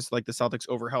correctable errors like the Celtics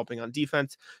overhelping on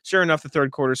defense. Sure enough, the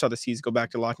third quarter saw the C's go back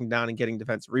to locking down and getting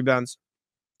defensive rebounds.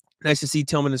 Nice to see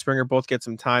Tillman and Springer both get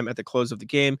some time at the close of the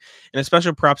game, and a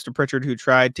special props to Pritchard, who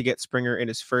tried to get Springer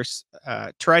his first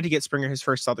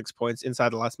Celtics points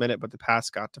inside the last minute, but the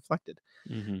pass got deflected.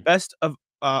 Best of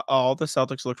all, the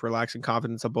Celtics looked relaxed and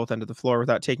confident on both ends of the floor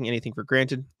without taking anything for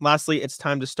granted. Lastly, it's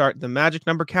time to start the magic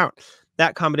number count.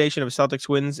 That combination of Celtics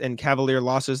wins and Cavalier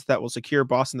losses that will secure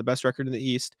Boston the best record in the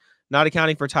East, not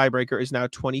accounting for tiebreaker, is now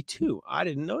 22. I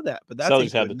didn't know that, but that's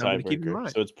Celtics have the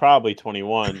tiebreaker, so it's probably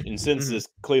 21. And since this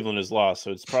Cleveland has lost,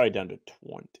 so it's probably down to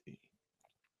 20.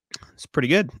 It's pretty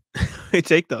good. We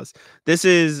take those.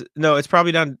 It's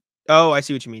probably down. Oh, I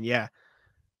see what you mean. Yeah.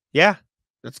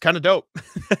 That's kind of dope.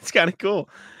 That's kind of cool.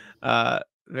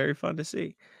 Very fun to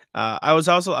see. I was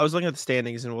looking at the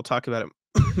standings, and we'll talk about it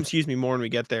excuse me, more when we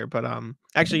get there. But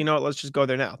actually, you know what? Let's just go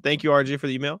there now. Thank you, RJ, for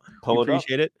the email.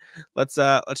 Appreciate it. Let's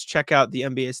check out the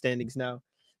NBA standings now.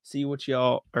 See what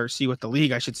the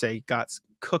league, I should say, got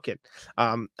cooking.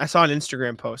 I saw an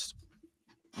Instagram post.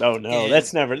 Oh no,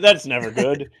 that's never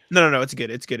good. No, it's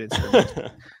good. It's good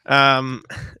Instagram.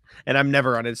 And I'm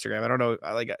never on Instagram. I don't know.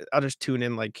 I'll just tune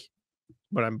in like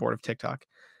when I'm bored of TikTok.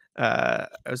 I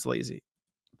was lazy.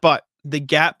 But the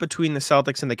gap between the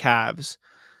Celtics and the Cavs,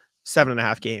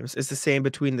 7.5 games, is the same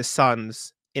between the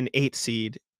Suns in 8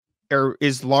 seed, or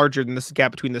is larger than this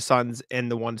gap between the Suns and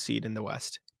the 1 seed in the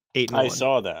West. 8-1. I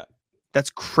saw that.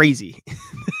 That's crazy.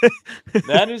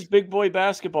 That is big boy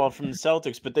basketball from the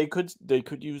Celtics, but they could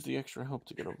use the extra help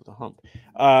to get over the hump.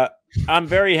 I'm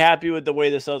very happy with the way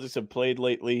the Celtics have played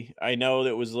lately. I know that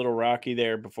it was a little rocky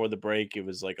there before the break. It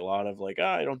was like a lot of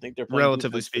I don't think they're playing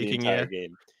relatively speaking, the entire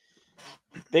game.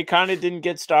 They kind of didn't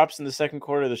get stops in the second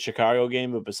quarter of the Chicago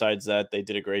game, but besides that, they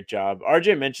did a great job.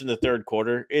 RJ mentioned the third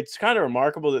quarter. It's kind of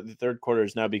remarkable that the third quarter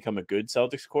has now become a good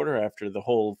Celtics quarter after the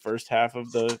whole first half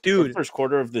of the first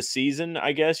quarter of the season.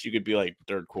 I guess you could be like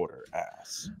third quarter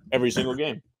ass every single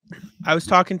game. I was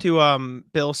talking to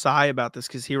Bill Sy about this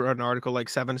because he wrote an article like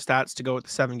 7 stats to go with the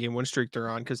 7-game win streak they're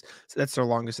on because that's their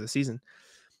longest of the season.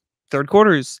 Third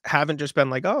quarters haven't just been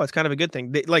like, oh, it's kind of a good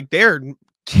thing. They're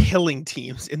killing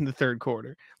teams in the third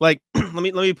quarter. Like, let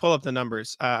me pull up the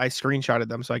numbers. I screenshotted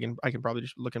them so I can probably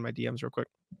just look in my DMs real quick.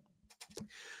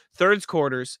 Third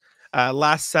quarters,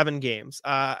 last 7 games.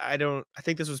 I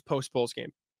think this was post Bulls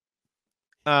game.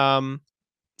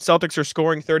 Celtics are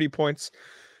scoring 30 points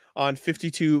on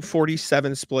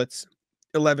 52-47 splits,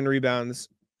 11 rebounds,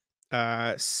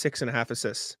 6.5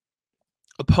 assists.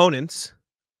 Opponents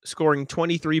scoring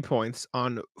 23 points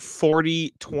on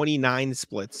 40-29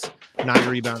 splits, 9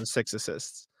 rebounds, 6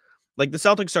 assists. Like, the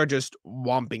Celtics are just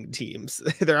whomping teams.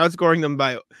 They're outscoring them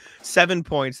by 7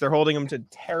 points. They're holding them to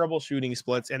terrible shooting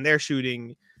splits, and they're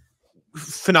shooting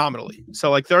phenomenally. So,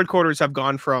 like, third quarters have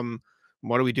gone from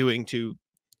what are we doing to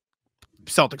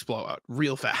Celtics blowout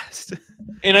real fast.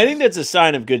 And I think that's a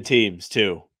sign of good teams,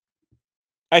 too.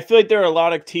 I feel like there are a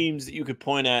lot of teams that you could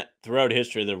point at throughout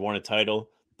history that have won a title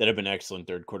that have been excellent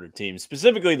third quarter teams.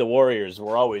 Specifically, the Warriors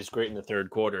were always great in the third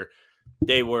quarter.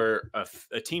 They were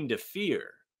a team to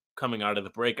fear coming out of the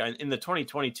break. In the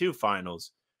 2022 finals,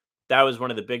 that was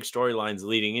one of the big storylines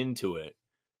leading into it,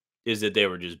 is that they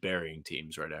were just burying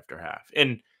teams right after half.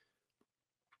 And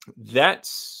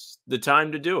that's the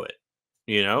time to do it.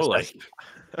 You know, like...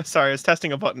 Sorry, I was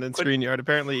testing a button in ScreenYard.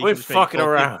 Apparently, quit fucking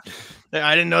around.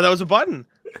 I didn't know that was a button.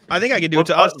 I think I could do it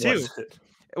to us, too.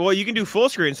 Well, you can do full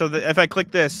screen. So if I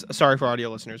click this, sorry for audio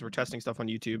listeners, we're testing stuff on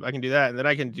YouTube. I can do that, and then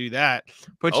I can do that.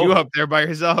 Put you up there by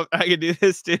yourself. I can do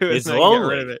this too. It's lonely. Get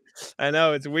rid of it. I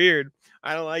know it's weird.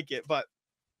 I don't like it, but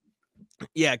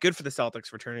yeah, good for the Celtics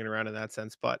for turning it around in that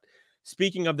sense. But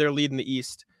speaking of their lead in the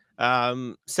East,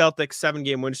 Celtics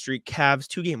 7-game win streak, Cavs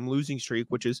 2-game losing streak,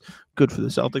 which is good for the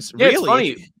Celtics. Yeah, really, it's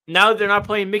funny. Now that they're not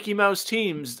playing Mickey Mouse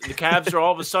teams, the Cavs are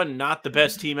all of a sudden not the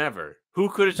best team ever. Who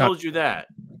could have told you that?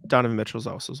 Donovan Mitchell's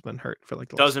also been hurt for like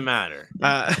the doesn't matter.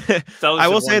 I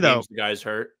will say though, the guy's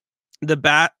hurt.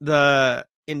 The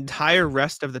entire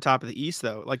rest of the top of the East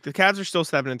though, like the Cavs are still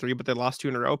 7-3, but they lost 2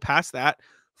 in a row. Past that,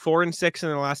 4-6 in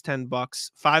their last 10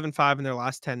 Bucks, 5-5 in their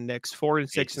last 10 Knicks,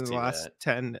 4-6 in the last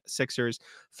 10 Sixers,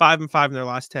 5-5 in their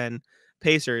last 10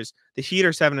 Pacers. The Heat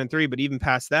are 7-3, but even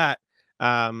past that,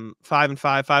 5-5,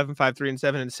 5-5,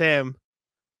 3-7. And Sam,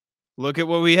 look at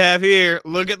what we have here.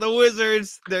 Look at the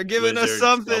Wizards. They're giving us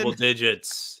something. Double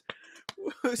digits.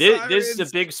 This is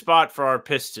a big spot for our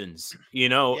Pistons. You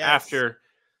know, Yes. after.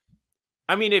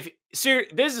 I mean, this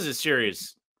is a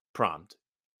serious prompt.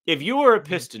 If you were a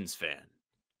Pistons fan,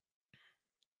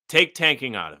 take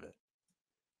tanking out of it.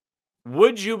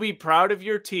 Would you be proud of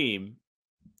your team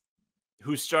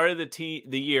who started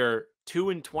the year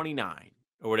 2-29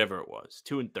 or whatever it was,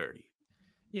 2-30?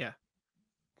 Yeah.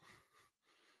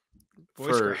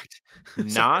 For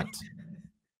not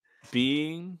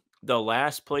being the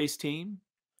last place team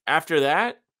after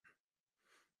that,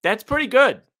 that's pretty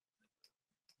good.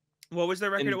 What was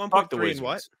their record And at one fuck point? the 3 and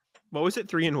what? Wizards. What was it?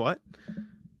 3 and what?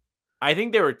 I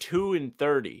think they were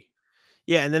 2-30.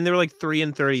 Yeah, and then they were like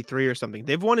 3-33 or something.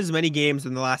 They've won as many games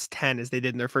in the last 10 as they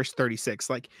did in their first 36.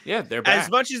 Like, Yeah, they're back. as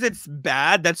much as it's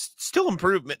bad, that's still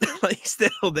improvement. Like,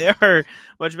 still, they are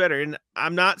much better. And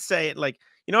I'm not saying, like,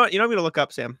 you know what? You know what I'm gonna look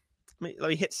up, Sam? Let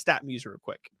me hit stat muse real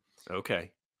quick.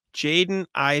 Okay. Jaden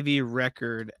Ivey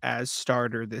record as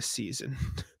starter this season.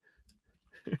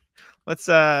 Let's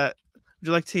would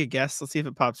you like to take a guess? Let's see if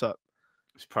it pops up.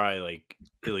 It's probably like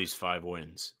at least 5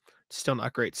 wins. Still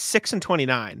not great.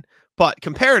 6-29, but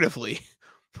comparatively,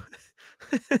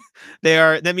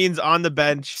 that means on the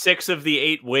bench. 6 of the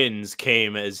 8 wins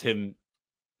came as him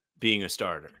being a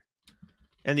starter.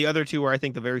 And the other 2 were, I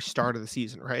think, the very start of the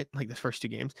season, right? Like the first 2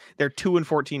 games. They're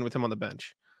 2-14 with him on the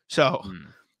bench. So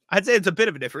I'd say it's a bit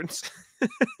of a difference.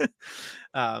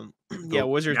 Yeah,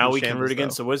 Wizards. Now we can root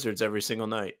against the Wizards every single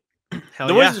night. Hell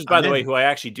the yeah, Wizards, by I'm the way, in. who I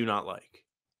actually do not like.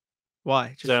 Why?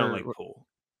 Because I don't like Poole.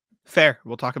 Fair.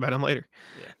 We'll talk about him later.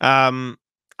 Yeah.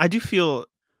 I do feel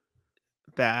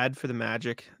bad for the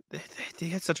Magic. They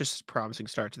had such a promising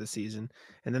start to the season,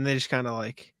 and then they just kind of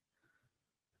like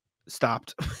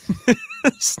stopped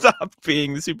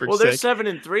being the super. Well, they're sick.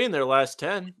 7-3 in their last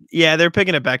 10. Yeah, they're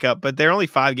picking it back up, but they're only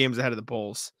 5 games ahead of the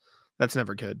Bulls. That's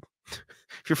never good.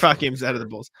 If you're 5 games ahead of the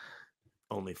Bulls,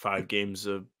 only 5 games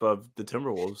above the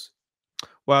Timberwolves.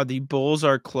 Wow, the Bulls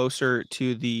are closer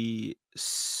to the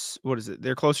what is it?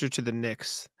 They're closer to the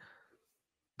Knicks.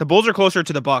 The Bulls are closer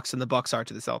to the Bucks, and the Bucks are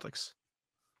to the Celtics.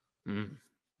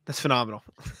 That's phenomenal.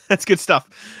 That's good stuff.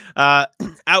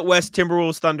 Out west,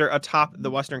 Timberwolves, Thunder atop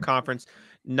the Western Conference.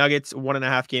 Nuggets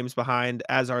 1.5 games behind,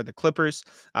 as are the Clippers.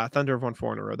 Thunder have won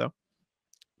 4 in a row, though.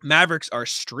 Mavericks are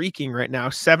streaking right now,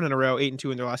 7 in a row,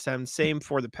 8-2 in their last 10. Same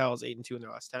for the Pels, 8-2 in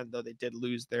their last 10, though they did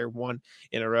lose their 1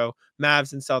 in a row.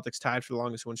 Mavs and Celtics tied for the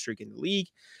longest win streak in the league.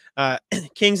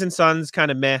 Kings and Suns kind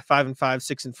of meh, 5-5,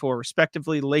 6-4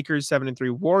 respectively. Lakers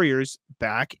 7-3, Warriors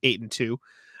back 8-2,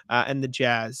 and the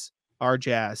Jazz, our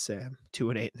Jazz, Sam,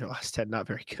 2-8 in their last 10. Not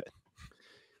very good.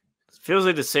 Feels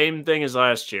like the same thing as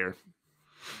last year.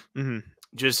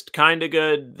 Just kind of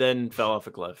good, then fell off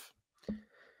a cliff.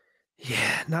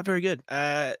 Yeah, not very good.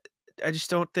 I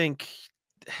just don't think.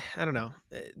 I don't know.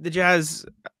 The Jazz.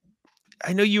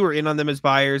 I know you were in on them as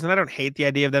buyers, and I don't hate the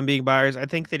idea of them being buyers. I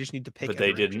think they just need to pick. But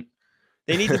they didn't.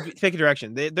 They need to pick a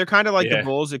direction. They're kind of like the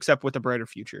Bulls, except with a brighter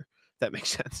future. If that makes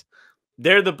sense.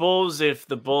 They're the Bulls if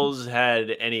the Bulls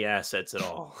had any assets at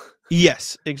all.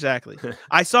 Yes, exactly.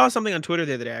 I saw something on Twitter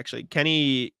the other day. Actually,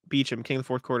 Kenny Beecham, King of the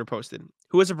Fourth Quarter, posted,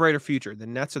 "Who has a brighter future, the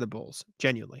Nets or the Bulls?"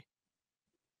 Genuinely.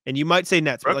 And you might say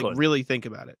Nets, but like really think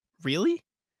about it. Really?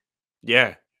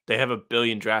 Yeah. They have 1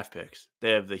 billion draft picks. They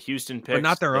have the Houston picks. But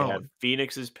not their own. They have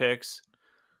Phoenix's picks.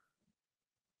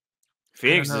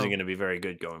 Phoenix isn't going to be very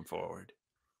good going forward.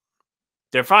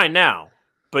 They're fine now,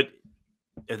 but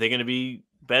are they going to be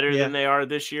better than they are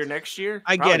this year, next year?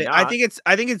 I get it. Not.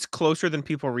 I think it's closer than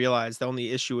people realize. The only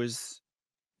issue is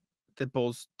the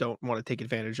Bulls don't want to take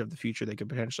advantage of the future they could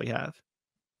potentially have.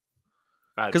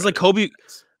 Because like Kobe,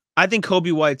 I think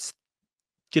Kobe White's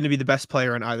going to be the best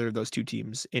player on either of those 2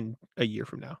 teams in a year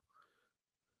from now.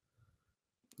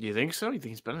 You think so? You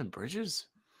think he's better than Bridges?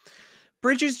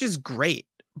 Bridges is great,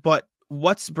 but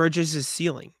what's Bridges'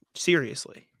 ceiling?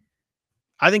 Seriously.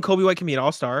 I think Kobe White can be an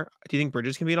all-star. Do you think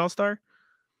Bridges can be an all-star?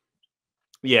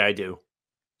 Yeah, I do.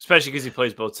 Especially because he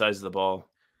plays both sides of the ball.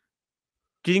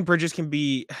 Do you think Bridges can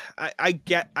be... I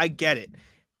get it.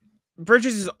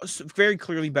 Bridges is very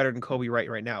clearly better than Kobe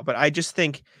right now, but I just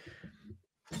think...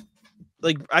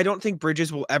 Like, I don't think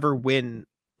Bridges will ever win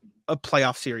a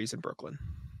playoff series in Brooklyn.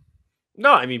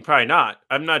 No, I mean, probably not.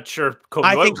 I'm not sure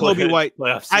I think Kobe White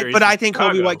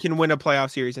can win a playoff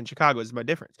series in Chicago is my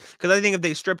difference. Because I think if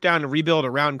they strip down and rebuild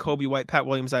around Kobe White, Pat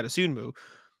Williams, Adesunmu,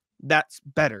 that's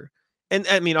better. And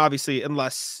I mean, obviously,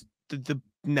 unless the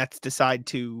Nets decide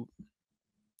to,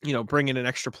 bring in an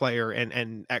extra player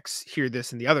and X here,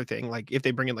 this, and the other thing. Like if they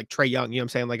bring in like Trae Young, I'm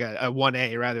saying, like a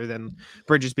 1A rather than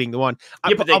Bridges being the one.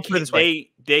 Yeah, but I'll put it this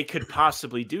way. they could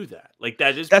possibly do that. Like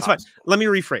that's possible. Fine. Let me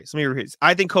rephrase.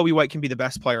 I think Kobe White can be the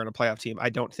best player on a playoff team. I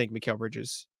don't think Mikal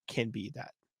Bridges can be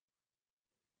that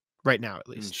right now, at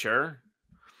least. Sure.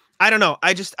 I don't know.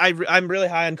 I'm really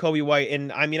high on Kobe White.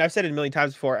 And I mean, I've said it a million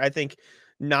times before. I think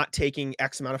not taking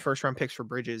X amount of first round picks for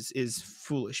Bridges is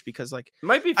foolish because like it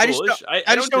might be foolish.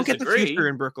 I just don't get the future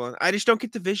in Brooklyn. I just don't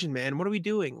get the vision, man. What are we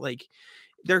doing? Like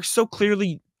they're so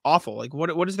clearly awful. Like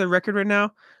what is their record right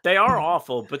now? They are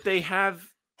awful, but they have,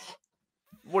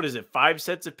 what is it, 5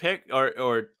 sets of pick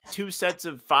or 2 sets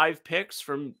of 5 picks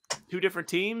from 2 different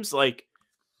teams? Like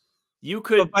you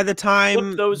could, but by the time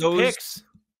flip those picks.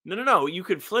 No. You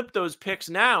could flip those picks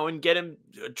now and get him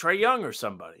Trae Young or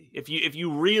somebody if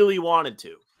you really wanted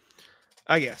to.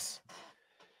 I guess.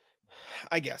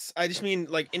 I just mean,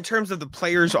 like, in terms of the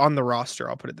players on the roster,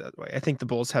 I'll put it that way. I think the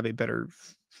Bulls have a better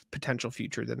potential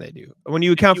future than they do when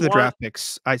you account for the draft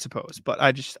picks, I suppose. But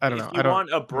I don't know. I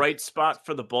want a bright spot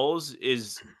for the Bulls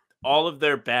is all of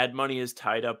their bad money is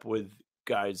tied up with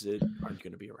guys that aren't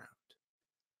going to be around.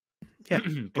 Yeah,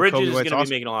 Bridges is going to be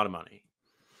making a lot of money.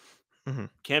 Mm-hmm.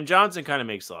 Cam Johnson kind of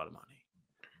makes a lot of money.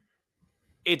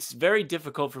 It's very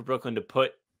difficult for Brooklyn to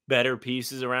put better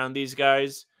pieces around these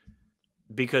guys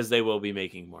because they will be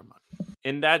making more money.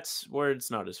 And that's where it's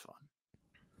not as fun.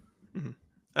 Mm-hmm.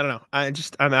 I don't know.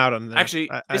 I'm out on that. Actually,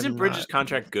 isn't Bridges'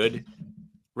 contract good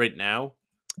right now?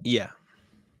 Yeah.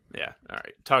 Yeah. All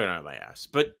right. Talking out of my ass.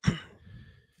 But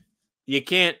you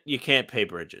can't pay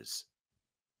Bridges.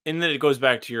 And then it goes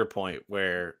back to your point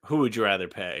where who would you rather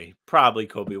pay? Probably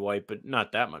Kobe White, but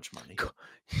not that much money.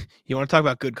 You want to talk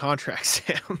about good contracts,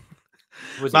 Sam?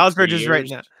 Miles Bridges right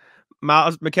now.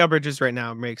 Mikal Bridges right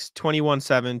now makes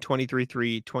 21-7,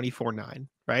 23-3, 24-9,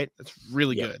 right? That's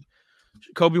really good.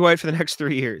 Kobe White for the next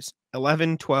 3 years,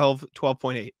 11, 12,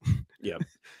 12.8. Yep.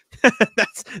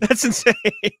 that's insane.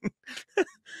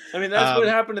 I mean, that's what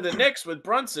happened to the Knicks with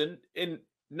Brunson, and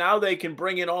now they can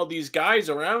bring in all these guys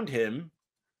around him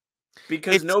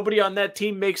because nobody on that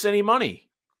team makes any money.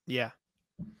 Yeah.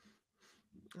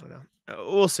 I don't know.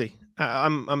 We'll see.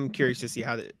 I'm curious to see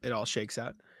how it all shakes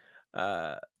out.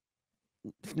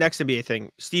 Next NBA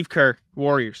thing, Steve Kerr,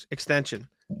 Warriors extension.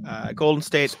 Golden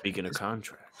State. Speaking of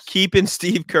contracts, keeping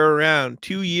Steve Kerr around.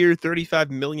 2-year, $35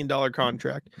 million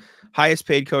contract. Highest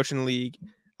paid coach in the league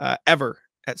ever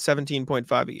at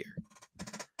 17.5 a year.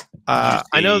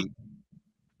 I know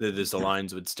that this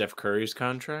aligns with Steph Curry's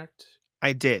contract.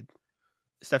 I did.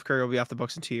 Steph Curry will be off the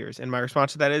books in 2 years. And my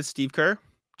response to that is Steve Kerr,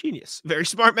 genius. Very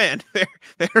smart man.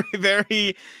 Very,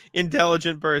 very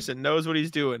intelligent person. Knows what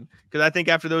he's doing. Because I think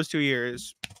after those 2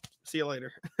 years, see you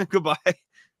later. Goodbye.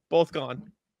 Both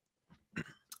gone.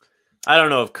 I don't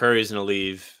know if Curry's going to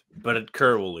leave, but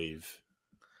Kerr will leave.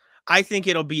 I think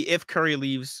it'll be if Curry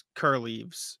leaves, Kerr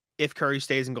leaves. If Curry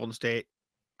stays in Golden State,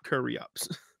 Kerr re-ups.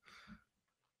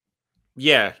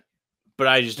 Yeah, but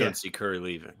I just don't see Curry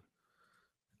leaving.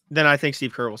 Then I think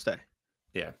Steve Kerr will stay.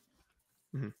 Yeah.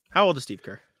 Mm-hmm. How old is Steve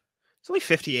Kerr? He's only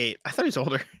 58. I thought he was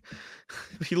older.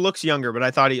 He looks younger, but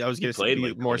I thought I was going to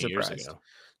be more surprised.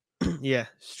 Yeah,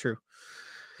 it's true.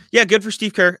 Yeah, good for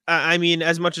Steve Kerr. I mean,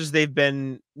 as much as they've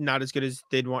been not as good as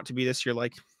they'd want to be this year,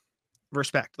 like,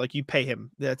 respect. Like, you pay him.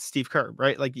 That's Steve Kerr,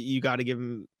 right? Like, you got to give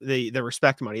him the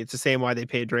respect money. It's the same why they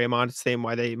paid Draymond. It's the same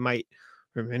why they might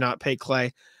or may not pay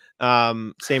Clay.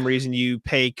 Same reason you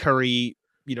pay Curry,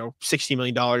 $60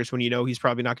 million when he's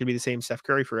probably not going to be the same Steph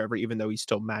Curry forever, even though he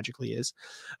still magically is.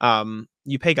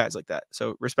 You pay guys like that.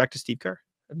 So respect to Steve Kerr.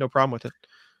 I have no problem with it.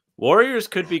 Warriors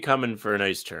could be coming for a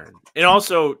nice turn. And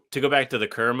also, to go back to the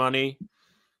Kerr money,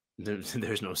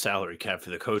 there's no salary cap for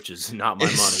the coaches. Not my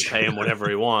money. Pay him whatever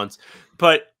he wants.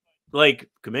 But, like,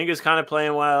 Kuminga's kind of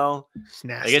playing well.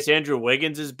 I guess Andrew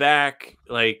Wiggins is back.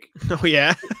 Like, oh,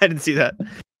 yeah? I didn't see that.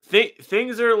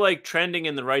 Things are, like, trending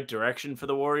in the right direction for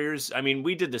the Warriors. I mean,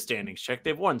 we did the standings check.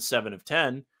 They've won 7 of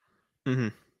 10. Mm-hmm.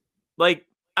 Like,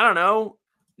 I don't know.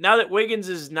 Now that Wiggins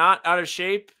is not out of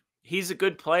shape, he's a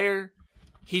good player.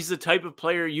 He's the type of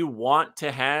player you want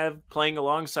to have playing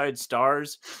alongside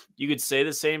stars. You could say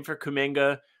the same for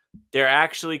Kuminga. They're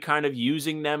actually kind of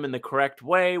using them in the correct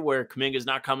way where Kuminga's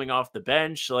not coming off the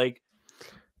bench. Like,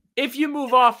 if you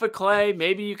move off of Clay,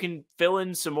 maybe you can fill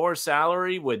in some more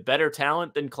salary with better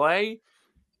talent than Clay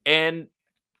and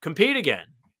compete again.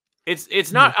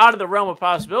 It's not out of the realm of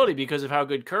possibility because of how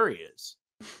good Curry is.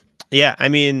 Yeah, I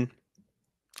mean,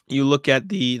 you look at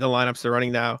the lineups they're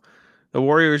running now. The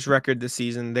Warriors record this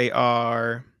season, they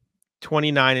are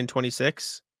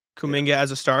 29-26. Kuminga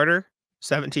as a starter,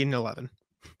 17-11.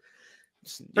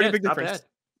 Pretty big not difference. bad.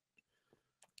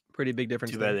 Pretty big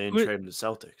difference. Too bad they didn't Who- trade him to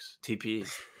Celtics. TP.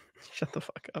 Shut the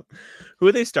fuck up. Who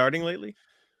are they starting lately?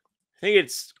 I think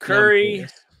it's No, I'm Curry,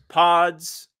 curious.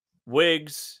 Pods,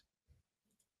 Wiggs,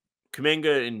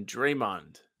 Kuminga, and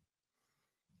Draymond.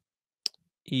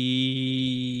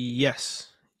 Yes.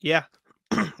 Yeah.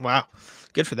 Wow.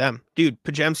 Good for them. Dude,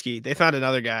 Pokusevski, they found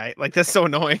another guy. Like, that's so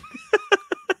annoying.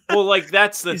 Well, like,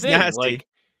 that's the He's thing. nasty. Like,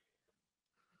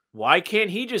 why can't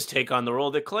he just take on the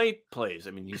role that Clay plays?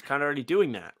 I mean, he's kind of already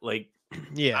doing that. Like,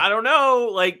 Yeah. I don't know.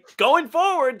 Like, going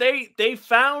forward, they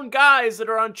found guys that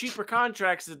are on cheaper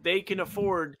contracts that they can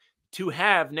afford to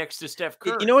have next to Steph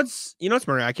Curry. You know what's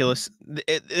miraculous?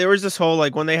 There was this whole,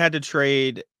 like, when they had to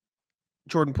trade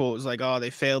Jordan Poole, it was like, oh, they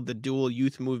failed the dual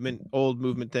youth movement, old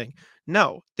movement thing.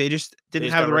 No, they just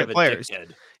didn't have the right players.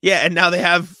 Yeah, and now they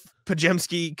have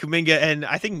Pokusevski, Kuminga, and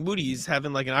I think Moody's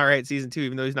having like an all right season too,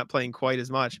 even though he's not playing quite as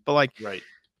much. But like, Right.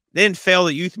 They didn't fail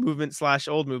the youth movement /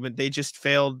 old movement. They just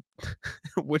failed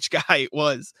which guy it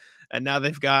was. And now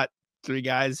they've got 3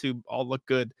 guys who all look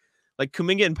good. Like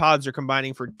Kuminga and Pods are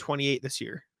combining for 28 this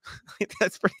year.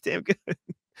 That's pretty damn good.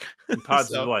 And Pods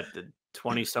So- is what, the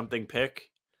 20-something pick?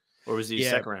 Or was he a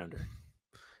second rounder?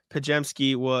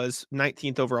 Pokusevski was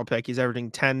 19th overall pick. He's averaging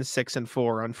 10, 6, and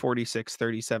 4 on 46,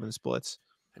 37 splits.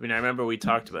 I mean, I remember we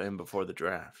talked about him before the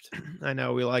draft. I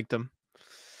know we liked him.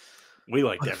 We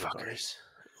liked everybody.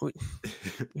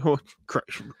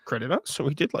 Motherfuckers. Credit us. So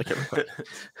we did like everybody.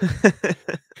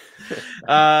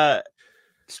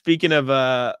 Speaking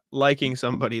of liking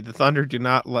somebody, the Thunder do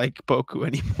not like Poku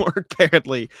anymore,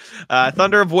 apparently.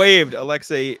 Thunder have waived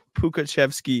Aleksej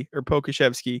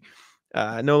Pokusevski,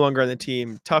 no longer on the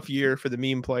team. Tough year for the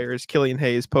meme players. Killian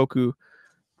Hayes, Poku,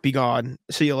 be gone.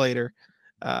 See you later.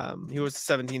 He was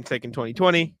the 17th pick in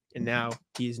 2020, and now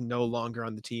he's no longer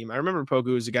on the team. I remember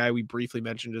Poku was a guy we briefly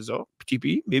mentioned as,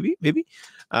 TP, maybe.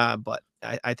 But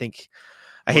I think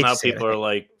I hate now to say people it. are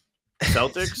like,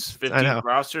 Celtics, I know. 15th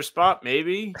roster spot,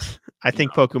 maybe? I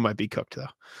think Poku might be cooked,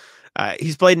 though.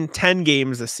 He's played in 10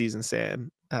 games this season,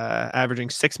 Sam,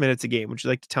 averaging 6 minutes a game. Would you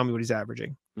like to tell me what he's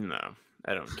averaging? No,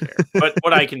 I don't care. But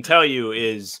what I can tell you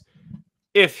is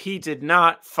if he did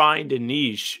not find a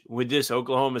niche with this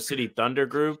Oklahoma City Thunder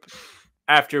group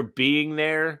after being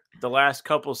there the last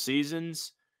couple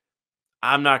seasons,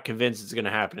 I'm not convinced it's going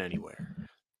to happen anywhere.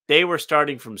 They were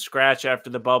starting from scratch after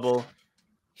the bubble.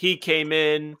 He came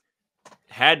in,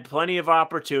 had plenty of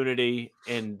opportunity,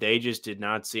 and they just did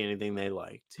not see anything they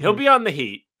liked. He'll be on the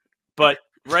Heat, but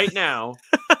right now,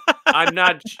 I'm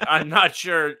not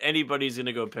sure anybody's going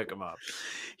to go pick him up.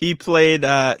 He played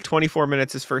 24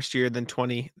 minutes his first year, then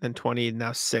 20,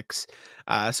 now 6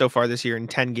 so far this year in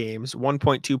 10 games,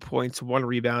 1.2 points, 1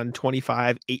 rebound,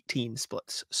 25, 18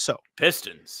 splits. So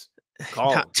Pistons.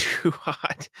 Call not too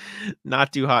hot.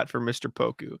 Not too hot for Mr.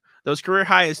 Poku. Those career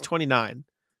high is 29.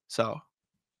 So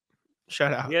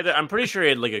shout out. Yeah, I'm pretty sure he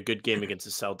had like a good game against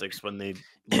the Celtics when they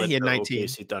let He had the 19.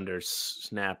 OKC Thunder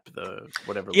snap the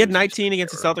whatever. He had losing 19 streak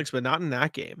against the they were on. Celtics, but not in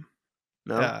that game.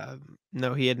 No,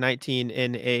 No, he had 19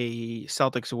 in a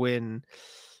Celtics win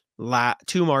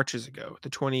 2 Marches ago, the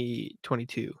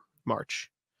 2022 March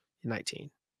 19.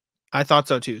 I thought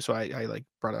so too. So I like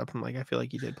brought it up. I'm like, I feel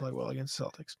like he did play well against the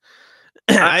Celtics.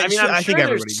 I mean, I'm sure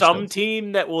everybody there's some does.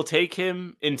 team that will take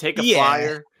him and take a Yeah.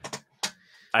 flyer.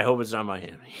 I hope it's not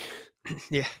Miami.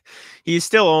 Yeah, he's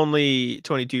still only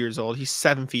 22 years old. He's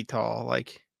 7 feet tall.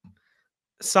 Like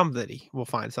somebody will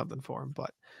find something for him,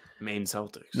 but Maine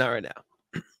Celtics. not right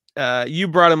now. You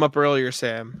brought him up earlier,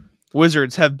 Sam.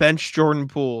 Wizards have benched Jordan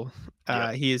Poole.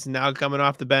 Yep. He is now coming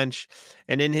off the bench,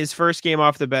 and in his first game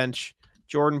off the bench,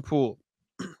 Jordan Poole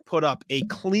put up a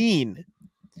clean.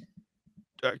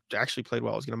 Actually played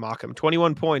well. I was going to mock him.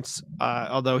 21 points,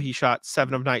 although he shot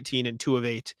 7 of 19 and 2 of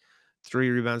 8, 3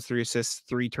 rebounds, 3 assists,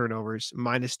 3 turnovers,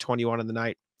 minus 21 on the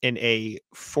night in a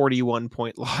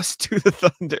 41-point loss to the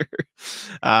Thunder.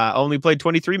 Only played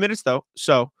 23 minutes though,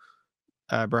 so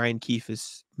Brian Keefe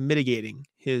is mitigating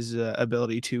his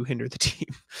ability to hinder the team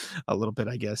a little bit,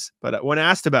 I guess. But when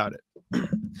asked about it,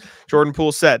 Jordan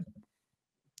Poole said,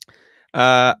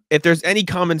 if there's any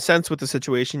common sense with the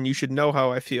situation, you should know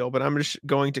how I feel, but I'm just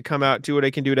going to come out, do what I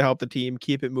can do to help the team,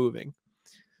 keep it moving.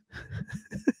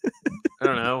 I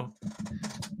don't know.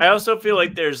 I also feel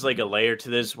like there's like a layer to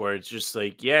this where it's just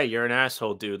like, yeah, you're an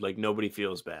asshole, dude. Like nobody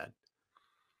feels bad.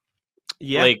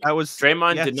 Yeah, like that was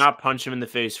Draymond yes. did not punch him in the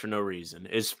face for no reason.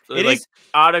 It's It like is-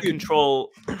 out of dude.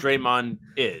 control. Draymond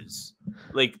is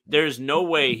like, there's no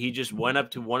way he just went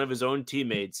up to one of his own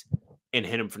teammates and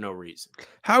hit him for no reason.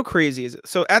 How crazy is it?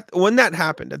 So when that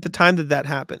happened, at the time that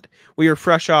happened, we were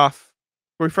fresh off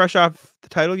Were we fresh off the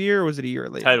title year, or was it a year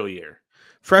later? Title year.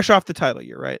 Fresh off the title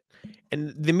year, right?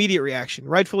 And the immediate reaction,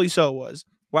 rightfully so, was,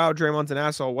 wow, Draymond's an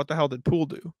asshole. What the hell did Poole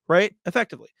do? Right?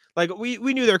 Effectively. Like, we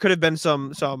knew there could have been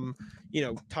some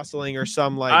tussling or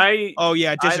some, like,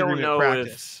 disagreement at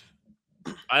practice.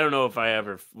 I don't know if I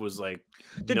ever was like,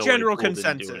 the general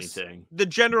consensus. The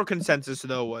general consensus,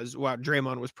 though, was, wow,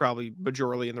 Draymond was probably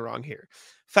majorly in the wrong here.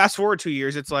 Fast forward 2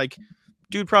 years, it's like,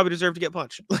 dude probably deserved to get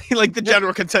punched. Like the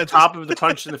general consensus. Top of the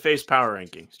punch in the face power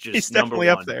rankings. Just he's definitely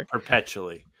number one, up there.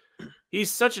 Perpetually. He's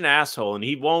such an asshole, and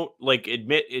he won't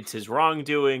admit it's his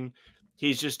wrongdoing.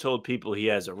 He's just told people he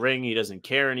has a ring. He doesn't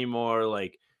care anymore.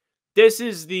 Like, this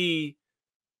is the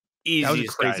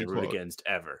easiest guy to root against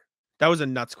ever. That was a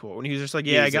nuts quote. When he was just like,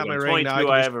 I got my ring. Now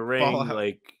I have a ring.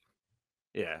 Like,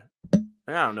 yeah. I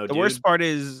don't know, The worst part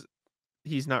is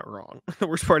he's not wrong. The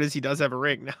worst part is he does have a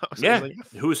ring now. So yeah.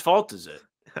 Whose fault is it?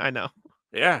 I know.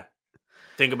 Yeah.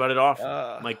 Think about it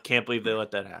often. Can't believe they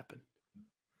let that happen.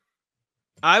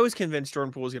 I was convinced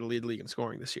Jordan Poole was going to lead the league in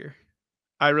scoring this year.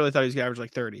 I really thought he was going to average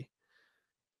like 30.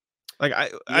 Like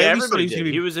everybody did.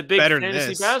 He was a big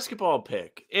fantasy basketball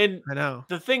pick. And I know.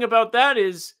 The thing about that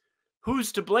is,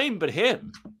 who's to blame but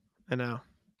him? I know.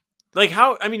 Like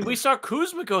we saw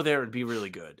Kuzma go there and be really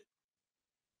good.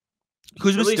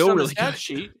 Kuzma's still really good.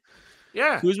 Sheet.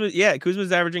 Yeah.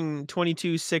 Kuzma's averaging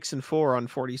 22, 6, and 4 on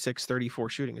 46, 34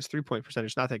 shooting. His 3-point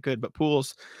percentage not that good, but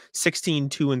Poole's 16,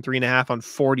 2, and 3.5 on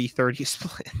 40, 30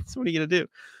 splits. What are you going to do?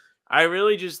 I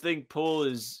really just think Poole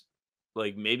is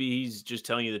like, maybe he's just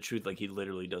telling you the truth. Like, he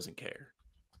literally doesn't care.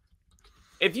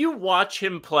 If you watch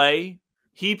him play,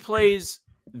 he plays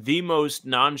the most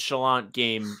nonchalant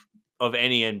game of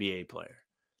any NBA player.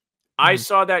 I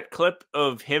saw that clip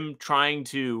of him trying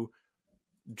to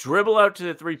dribble out to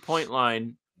the 3-point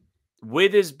line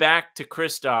with his back to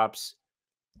Kristaps,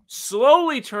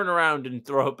 slowly turn around and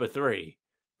throw up a 3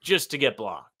 just to get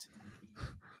blocked.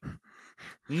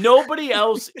 Nobody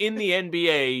else in the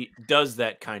NBA does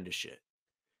that kind of shit.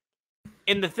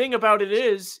 And the thing about it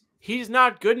is, he's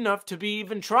not good enough to be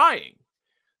even trying.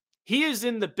 He is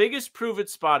in the biggest prove-it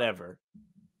spot ever.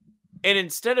 And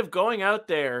instead of going out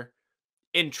there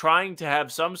and trying to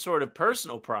have some sort of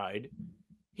personal pride,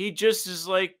 he just is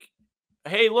like,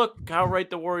 hey, look how right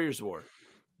the Warriors were.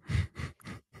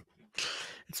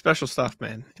 It's special stuff,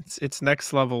 man. It's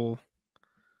next level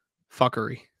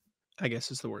fuckery, I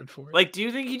guess is the word for it. Like, do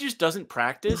you think he just doesn't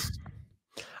practice?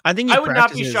 I think I would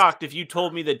not be shocked if you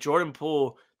told me that Jordan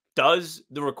Poole does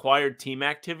the required team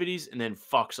activities and then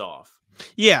fucks off.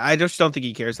 Yeah, I just don't think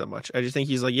he cares that much. I just think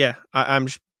he's like, I'm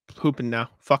just hooping now.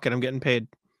 Fuck it, I'm getting paid.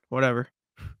 Whatever.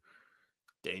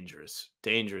 Dangerous.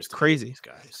 Crazy. These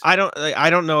guys. I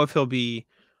don't know if he'll be.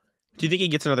 Do you think he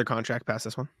gets another contract past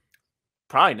this one?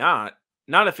 Probably not.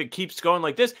 Not if it keeps going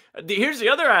like this. Here's the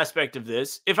other aspect of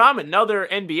this. If I'm another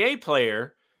NBA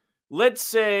player, let's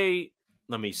say,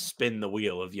 let me spin the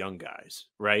wheel of young guys,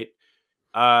 right?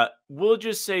 We'll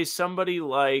just say somebody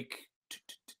like,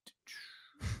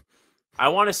 I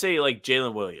want to say like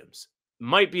Jalen Williams.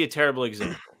 Might be a terrible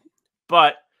example,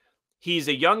 but he's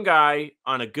a young guy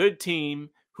on a good team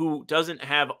who doesn't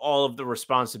have all of the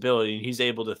responsibility, and he's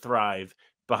able to thrive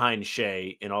behind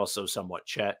Shea and also somewhat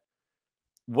Chet.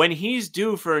 When he's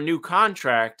due for a new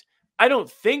contract, I don't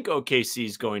think OKC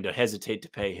is going to hesitate to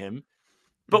pay him.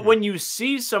 But when you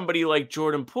see somebody like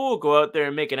Jordan Poole go out there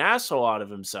and make an asshole out of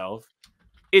himself,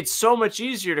 it's so much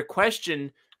easier to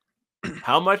question,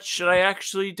 how much should I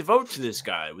actually devote to this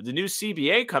guy? With the new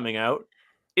CBA coming out,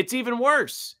 it's even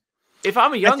worse. If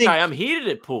I'm a young guy, I'm heated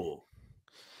at Poole.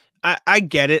 I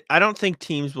get it. I don't think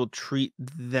teams will treat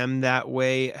them that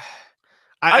way.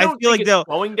 I don't feel like it's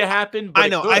going to happen. But I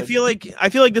know. I feel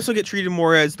like this will get treated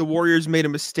more as the Warriors made a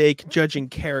mistake judging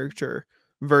character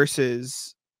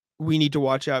versus we need to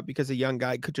watch out because a young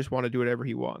guy could just want to do whatever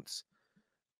he wants.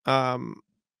 I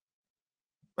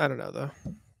don't know though.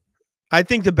 I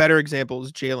think the better example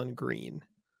is Jalen Green.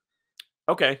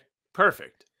 Okay,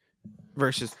 perfect.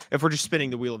 Versus if we're just spinning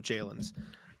the wheel of Jalen's.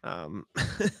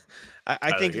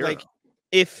 I think like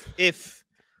if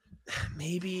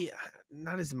maybe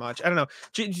not as much. I don't know.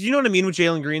 Do you know what I mean with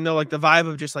Jalen Green though? Like the vibe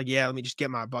of just like, let me just get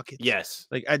my buckets. Yes.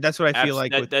 Like that's what I feel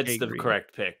like. That's the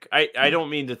correct pick. I don't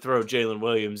mean to throw Jalen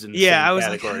Williams in the same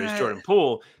category as Jordan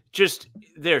Poole. Just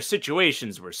their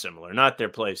situations were similar, not their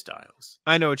play styles.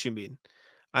 I know what you mean.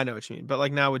 But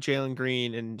like now with Jalen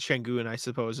Green and Şengün, I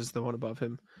suppose is the one above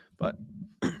him. But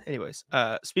anyways,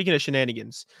 speaking of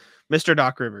shenanigans, Mr.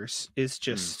 Doc Rivers is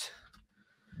just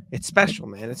it's special,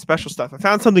 man. It's special stuff. I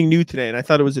found something new today and I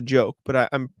thought it was a joke, but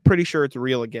I'm pretty sure it's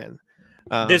real again.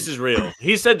 This is real.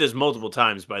 He said this multiple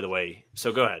times, by the way.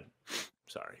 So go ahead.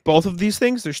 Sorry. Both of these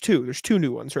things, there's two. There's two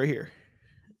new ones right here.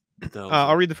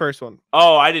 I'll read the first one.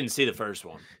 Oh, I didn't see the first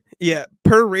one. Yeah,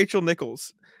 per Rachel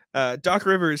Nichols, Doc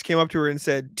Rivers came up to her and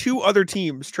said 2 other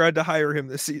teams tried to hire him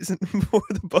this season before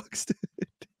the Bucks did.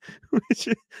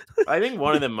 I think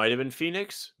one of them might have been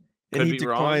Phoenix. Could and he be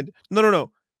declined. wrong.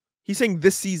 No. He's saying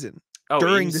this season. Oh,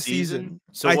 during in the season.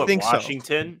 So I what, think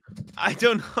Washington? so. I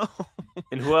don't know.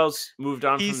 And who else moved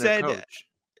on He from their said coach?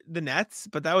 the Nets,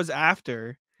 but that was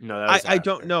after. No, that was I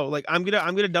don't after. know. Like I'm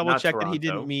gonna double Not check that he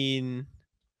Toronto. didn't mean.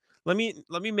 Let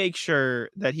me make sure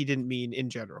that he didn't mean in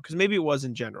general, because maybe it was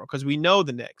in general, because we know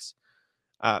the Knicks.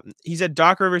 He said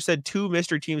Doc Rivers said 2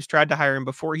 mystery teams tried to hire him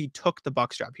before he took the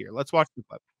Bucks job. Here, let's watch the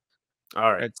clip.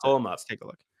 All right, pull him up. Let's take a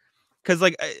look. Because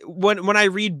like when I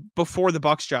read before the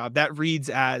Bucks job, that reads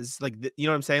as like you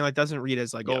know what I'm saying. Like doesn't read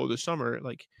as like oh this summer.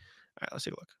 Like all right, let's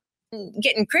take a look.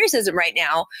 Getting criticism right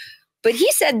now, but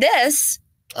he said this.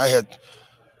 I had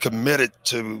committed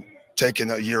to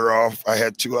taking a year off. I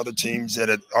had 2 other teams that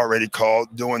had already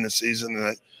called during the season,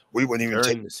 and we wouldn't even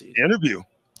take the interview.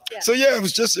 Yeah. So yeah, it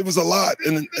was a lot,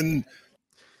 and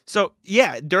so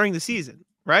yeah, during the season,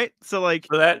 right? So like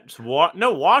So that's what?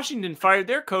 No, Washington fired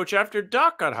their coach after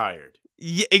Doc got hired.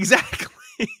 yeah,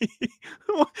 exactly.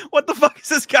 What the fuck is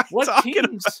this guy What talking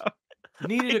teams about?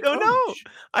 needed I a don't coach?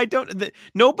 know. I don't.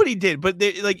 Nobody did, but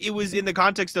they, like it was in the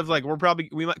context of like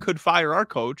could fire our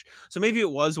coach. So maybe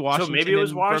it was Washington. So maybe it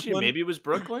was and Washington. Brooklyn. Maybe it was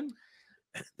Brooklyn.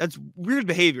 That's weird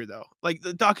behavior, though. Like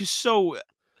the Doc is so.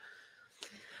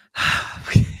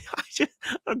 I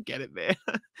don't get it, man.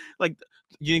 Like,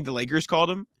 you think the Lakers called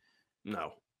him?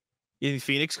 No, You think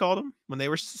Phoenix called him when they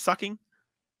were sucking?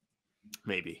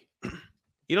 maybe.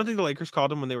 You don't think the Lakers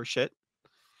called him when they were shit?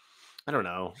 I don't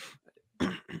know.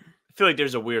 I feel like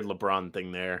there's a weird LeBron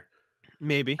thing there.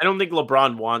 Maybe. I don't think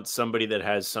LeBron wants somebody that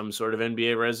has some sort of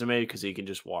NBA resume because he can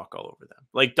just walk all over them.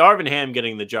 Like Darvin Ham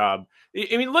getting the job.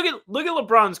 I mean, look at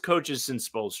LeBron's coaches since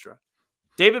Spoelstra: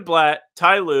 David Blatt,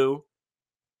 Ty Lue,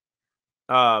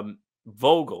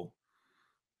 Vogel,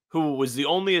 who was the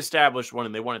only established one,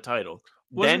 and they won a title.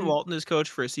 Wasn't Then Walton his coach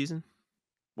for a season?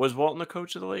 was Walton the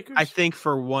coach of the Lakers? I think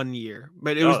for 1 year,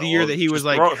 but it was the year that he was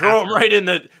just like throw him right in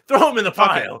the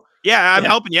pile. Yeah, I'm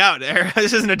helping you out there.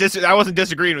 This isn't I wasn't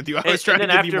disagreeing with you. I was trying to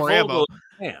give you more ammo.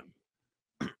 Damn.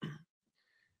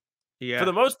 Yeah. For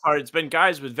the most part, it's been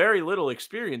guys with very little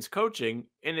experience coaching,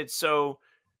 and it's so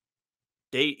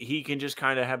he can just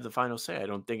kind of have the final say. I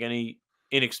don't think any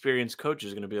inexperienced coach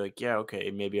is going to be like, yeah,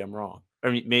 okay, maybe I'm wrong. I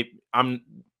mean, maybe I'm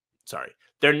sorry.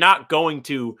 They're not going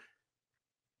to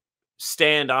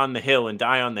stand on the hill and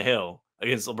die on the hill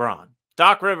against LeBron.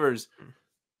 Doc Rivers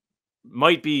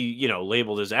might be,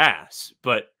 labeled as ass,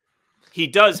 but he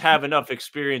does have enough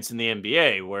experience in the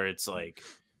NBA where it's like,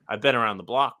 I've been around the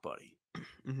block, buddy.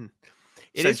 Mm-hmm.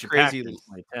 It is crazy. Don't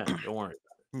worry about it.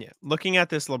 Yeah. Looking at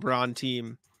this LeBron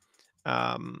team,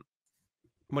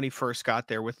 when he first got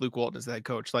there with Luke Walton as the head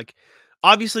coach, like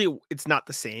obviously it's not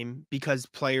the same because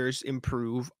players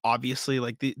improve. Obviously,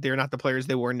 like they're not the players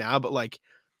they were now, but like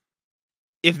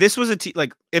if this was a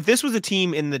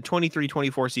team in the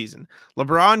 23-24 season,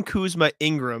 LeBron, Kuzma,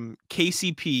 Ingram,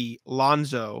 KCP,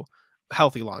 Lonzo,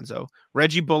 healthy Lonzo,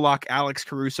 Reggie Bullock, Alex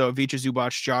Caruso, Ivica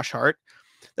Zubac, Josh Hart,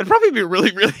 that'd probably be a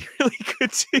really, really, really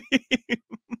good team.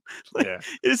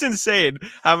 It's insane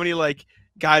how many like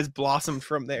guys blossomed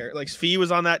from there. Like Svi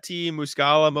was on that team,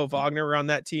 Muscala, Mo Wagner were on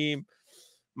that team,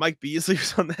 Mike Beasley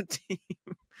was on that team.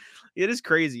 It is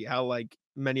crazy how like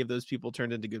many of those people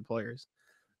turned into good players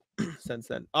since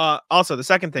then. Also, the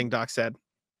second thing Doc said,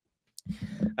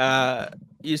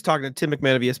 he was talking to Tim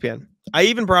McMahon of ESPN. I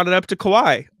even brought it up to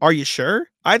Kawhi. Are you sure?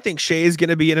 I think Shea is going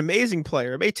to be an amazing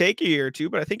player. It may take a year or two,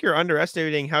 but I think you're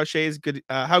underestimating how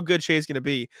good Shea is going to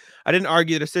be. I didn't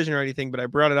argue the decision or anything, but I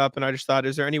brought it up and I just thought,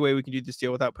 is there any way we can do this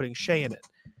deal without putting Shea in it?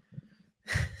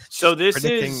 So this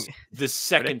is the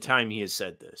second time he has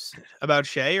said this. About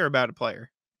Shea or about a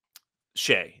player?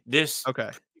 Shea. This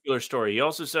particular story. He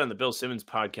also said on the Bill Simmons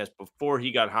podcast before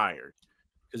he got hired,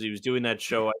 because he was doing that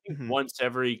show, I think, once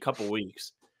every couple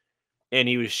weeks. And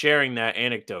he was sharing that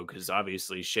anecdote because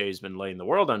obviously Shea's been laying the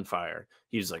world on fire.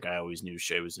 He was like, I always knew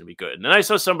Shea was going to be good. And then I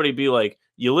saw somebody be like,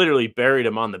 you literally buried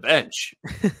him on the bench.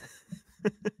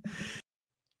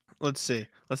 Let's see.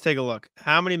 Let's take a look.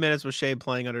 How many minutes was Shea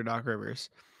playing under Doc Rivers?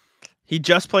 He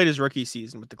just played his rookie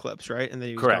season with the Clips, right? And then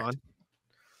he was gone.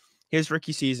 His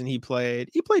rookie season, he played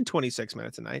 26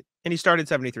 minutes a night, and he started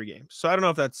 73 games. So I don't know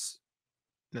if that's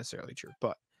necessarily true,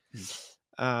 but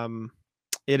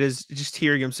it is just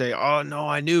hearing him say, "Oh no,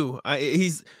 I knew."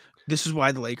 This is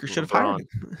why the Lakers should have hired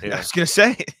him. Yeah. I was gonna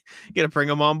say, you got to bring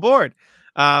him on board.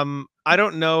 I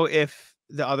don't know if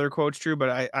the other quotes true,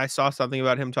 but I saw something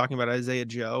about him talking about Isaiah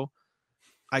Joe.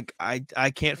 I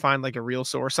can't find like a real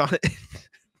source on it,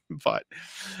 but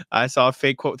I saw a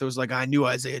fake quote that was like, I knew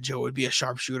Isaiah Joe would be a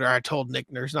sharpshooter. I told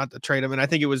Nick Nurse not to trade him. And I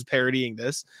think it was parodying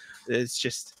this. It's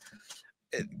just,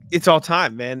 it's all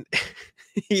time, man.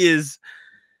 He is.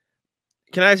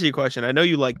 Can I ask you a question? I know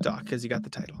you like Doc because he got the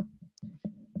title.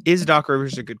 Is Doc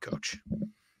Rivers a good coach?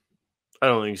 I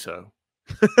don't think so.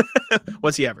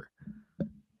 Was he ever?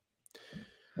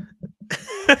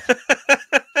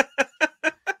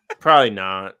 Probably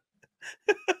not.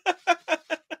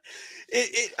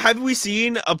 Have we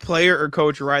seen a player or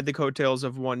coach ride the coattails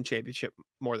of one championship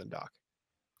more than Doc?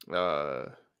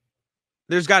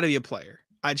 There's got to be a player.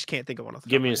 I just can't think of one.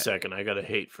 Give me a second. I got to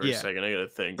hate for a second. I got to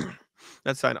think.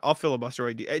 That's fine. I'll filibuster.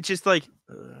 It's just like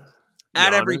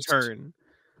at every turn.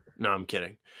 No, I'm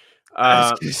kidding.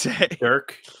 I was gonna say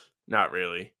Dirk? Not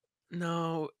really.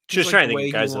 No. Just trying to think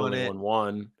of guys that only won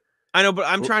one. I know, but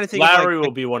I'm trying to think. Lowry will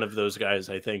be one of those guys,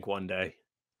 I think, one day.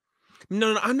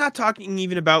 No, I'm not talking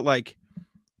even about like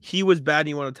he was bad and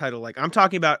he won a title. Like I'm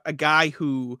talking about a guy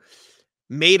who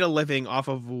made a living off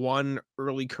of one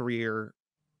early career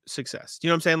success. You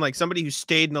know what I'm saying? Like somebody who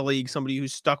stayed in the league, somebody who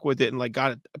stuck with it and like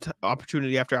got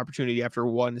opportunity after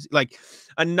one. Like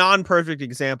a non-perfect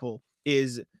example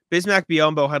is Bismack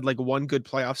Biyombo had like one good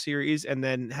playoff series and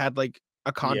then had like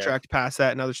a contract past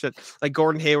that and other shit. Like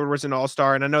Gordon Hayward was an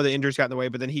all-star, and I know the injuries got in the way,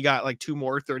 but then he got like 2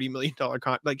 more $30 million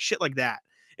like shit like that.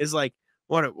 Is like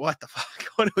what the fuck?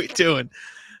 What are we doing?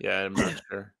 Yeah, I'm not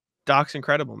sure. Doc's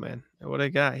incredible, man. What a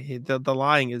guy. The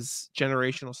lying is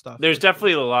generational stuff. There's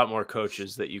definitely a lot more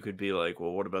coaches that you could be like,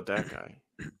 well, what about that guy?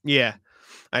 Yeah.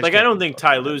 I don't think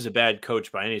Ty Lue's a bad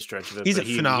coach by any stretch of it. He's a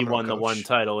phenomenal he won coach. The one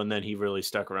title, and then he really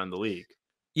stuck around the league.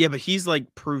 Yeah, but he's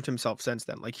like proved himself since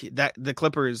then. Like the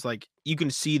Clippers, like you can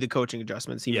see the coaching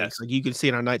adjustments he makes. Like you can see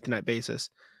it on a night-to-night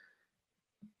basis.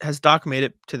 Has Doc made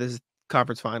it to this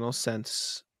conference finals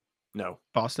since No.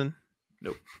 Boston?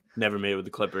 Nope. Never made it with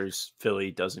the Clippers.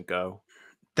 Philly doesn't go.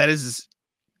 That is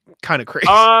kind of crazy.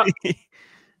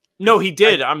 No, he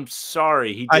did. I'm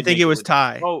sorry. He did. I think it was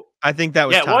Ty. Oh, I think that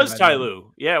was Ty. It was Ty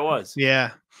Lue. Yeah, it was.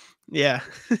 Yeah. Yeah.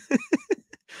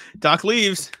 Doc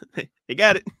leaves. They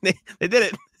got it. They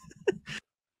did it.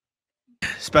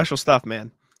 Special stuff,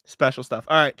 man. Special stuff.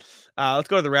 All right. Let's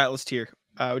go to the rat list here.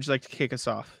 Would you like to kick us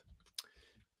off?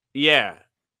 Yeah.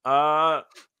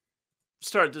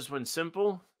 Start this one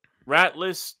simple. Rat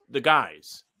list, the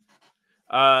guys.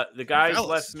 The guys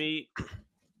left me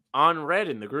on red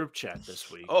in the group chat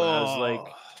this week. I was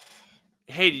like,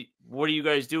 hey, what are you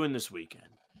guys doing this weekend?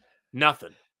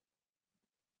 Nothing.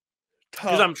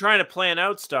 Because I'm trying to plan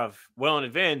out stuff well in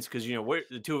advance because, you know,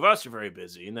 the two of us are very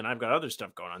busy and then I've got other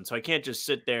stuff going on. So I can't just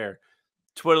sit there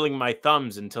twiddling my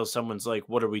thumbs until someone's like,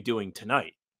 what are we doing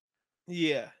tonight?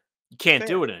 Yeah. You can't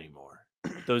do it anymore.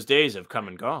 Those days have come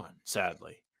and gone,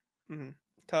 sadly. Mm-hmm.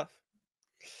 Tough.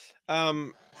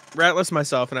 Ratless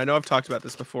myself, and I know I've talked about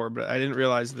this before, but I didn't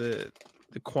realize the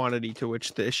quantity to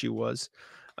which the issue was.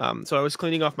 So I was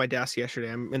cleaning off my desk yesterday.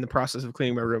 I'm in the process of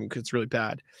cleaning my room because it's really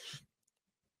bad.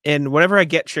 And whenever I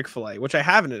get Chick-fil-A, which I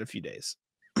haven't in a few days.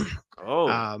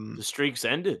 The streak's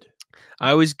ended. I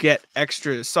always get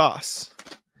extra sauce.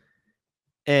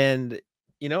 And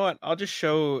you know what? I'll just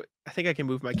show. I think I can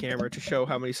move my camera to show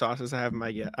how many sauces I have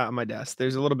on my desk.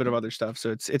 There's a little bit of other stuff, so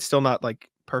it's still not like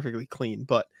perfectly clean,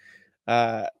 but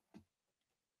I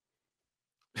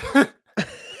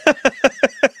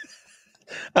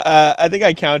think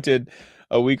I counted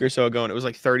a week or so ago, and it was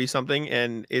like 30 something,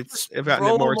 and I've gotten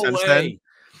it more since then.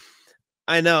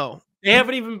 I know. They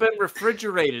haven't even been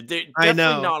refrigerated. They're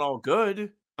definitely not all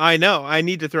good. I know. I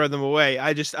need to throw them away.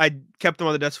 I kept them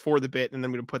on the desk for the bit, and then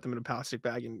I'm going to put them in a plastic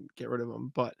bag and get rid of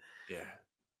them. But yeah,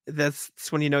 that's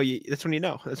when you know. That's when you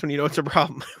know it's a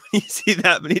problem. When you see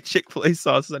that many Chick-fil-A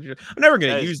sauces on your, I'm never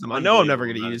going to use them. I know I'm never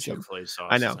going to use them.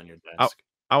 I know. On your desk.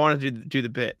 I want to do the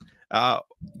bit. I'll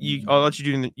let you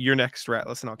do your next rat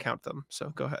list, and I'll count them. So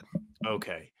go ahead.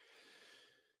 Okay.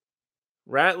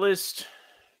 Rat list.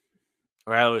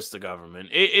 The government.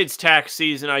 It's tax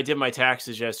season. I did my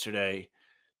taxes yesterday.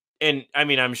 And I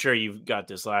mean, I'm sure you got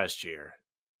this last year.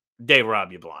 They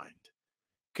rob you blind.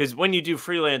 Because when you do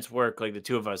freelance work, like the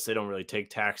two of us, they don't really take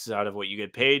taxes out of what you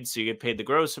get paid. So you get paid the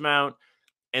gross amount.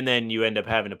 And then you end up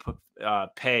having to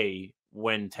pay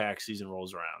when tax season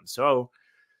rolls around. So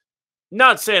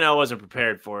not saying I wasn't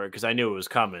prepared for it because I knew it was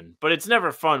coming. But it's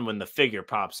never fun when the figure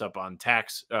pops up on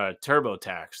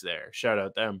TurboTax there. Shout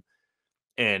out them.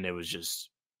 And it was just,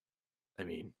 I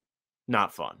mean,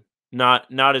 not fun.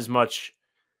 Not as much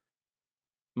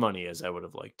money as I would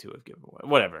have liked to have given away.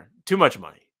 Whatever. Too much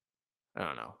money. I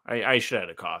don't know. I should have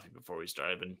had a coffee before we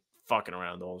started. I've been fucking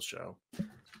around the whole show.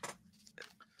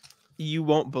 You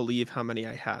won't believe how many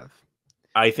I have.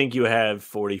 I think you have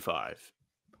 45.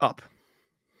 Up.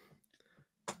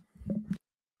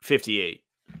 58.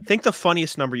 Think the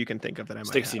funniest number you can think of that I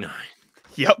might 69. have.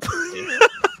 Yep.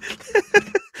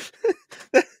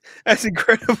 That's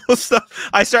incredible stuff.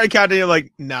 I started counting. I'm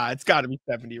like, nah, it's got to be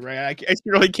 70, right? I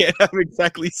really can't have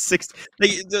exactly 60.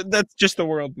 Like, that's just the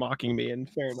world mocking me, and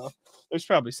fair enough. There's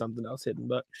probably something else hidden,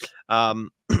 but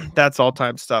that's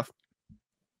all-time stuff.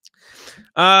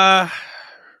 Rat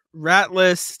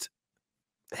list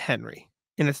Henry,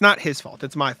 and it's not his fault.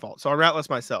 It's my fault. So I'll rat list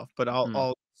myself, but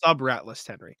I'll sub rat list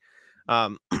Henry.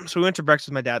 So we went to breakfast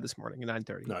with my dad this morning at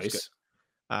 9:30. Nice.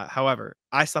 However,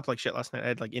 I slept like shit last night. I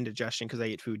had like indigestion because I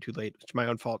ate food too late, which is my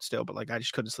own fault still, but like I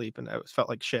just couldn't sleep and I felt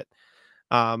like shit.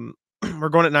 We're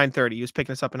going at 9:30. He was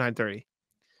picking us up at 9:30.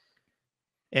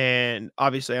 And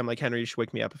obviously I'm like, Henry, you should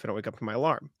wake me up if I don't wake up to my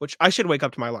alarm, which I should wake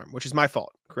up to my alarm, which is my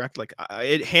fault. Correct. Like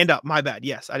hand up, my bad.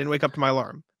 Yes. I didn't wake up to my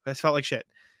alarm. I felt like shit.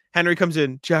 Henry comes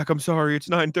in, Jack, I'm sorry. It's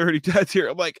 9:30. Dad's here.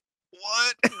 I'm like,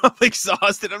 what? I'm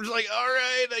exhausted. I'm just like, all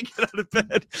right, I get out of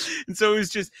bed. And so it was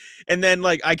just, and then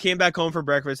like I came back home for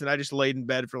breakfast and I just laid in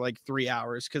bed for like 3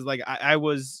 hours because like I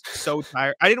was so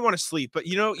tired. I didn't want to sleep, but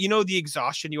you know the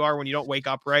exhaustion you are when you don't wake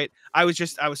up right. I was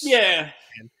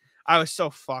so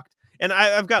fucked. And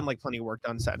I've gotten like plenty of work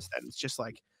done since then. It's just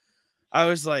like I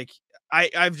was like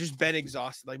I've just been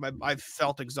exhausted. Like I've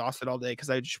felt exhausted all day because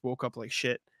I just woke up like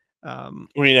shit.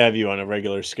 We need to have you on a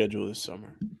regular schedule this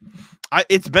summer.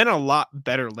 It's been a lot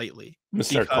better lately. I'm gonna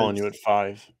start calling you at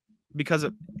 5 because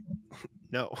of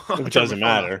no. It doesn't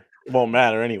matter. It won't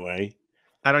matter anyway.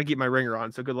 I don't keep my ringer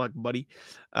on, so good luck, buddy.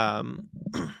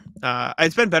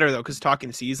 It's been better though because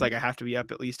talking C's like I have to be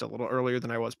up at least a little earlier than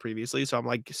I was previously, so I'm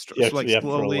like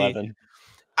slowly.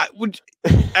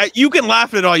 You can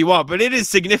laugh at it all you want, but it is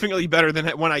significantly better than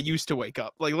when I used to wake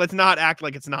up. Like, let's not act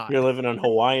like it's not. You're living on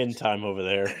Hawaiian time over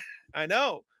there. I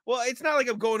know. Well, it's not like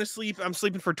I'm going to sleep. I'm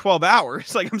sleeping for 12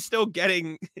 hours. Like I'm still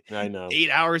getting 8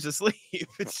 hours of sleep.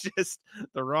 It's just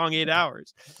the wrong 8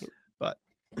 hours. But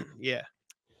yeah.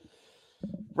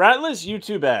 Ratless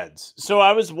YouTube ads. So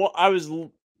I was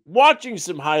watching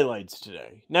some highlights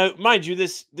today. Now, mind you,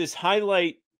 this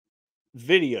highlight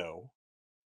video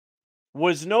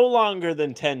was no longer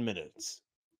than 10 minutes.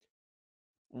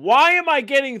 Why am I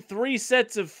getting 3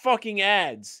 sets of fucking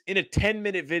ads in a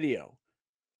 10-minute video?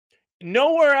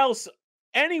 Nowhere else,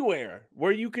 anywhere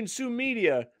where you consume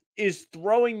media is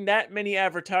throwing that many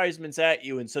advertisements at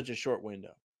you in such a short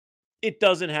window. It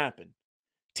doesn't happen.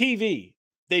 TV,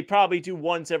 they probably do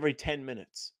once every 10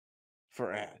 minutes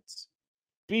for ads.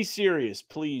 Be serious,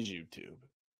 please, YouTube.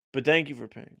 But thank you for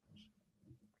paying.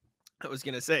 I was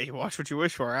gonna say, watch what you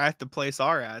wish for. I have to place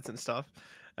our ads and stuff.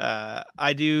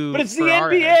 I do, but it's the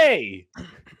NBA.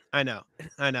 I know.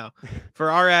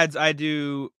 For our ads, I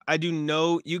do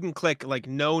no. You can click like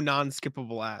no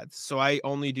non-skippable ads. So I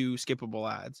only do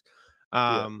skippable ads,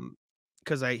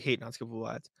 because I hate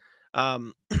non-skippable ads.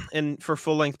 And for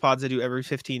full-length pods, I do every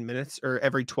 15 minutes or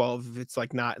every 12 if it's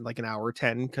like not like an hour or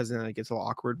 10, because then it gets a little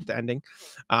awkward with the ending.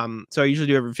 So I usually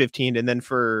do every 15, and then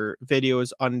for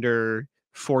videos under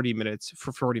 40 minutes,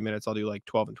 I'll do like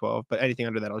 12 and 12, but anything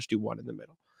under that I'll just do one in the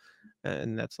middle,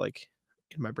 and that's like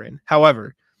in my brain.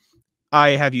 However,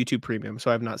 I have YouTube Premium,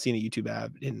 so I've not seen a YouTube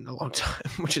ad in a long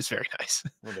time, which is very nice.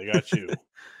 Well, they got you.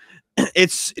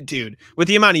 It's, dude, with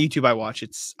the amount of YouTube I watch,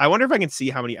 I wonder if I can see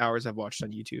how many hours I've watched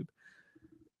on YouTube.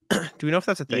 Do we know if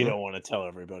that's a thing? You don't want to tell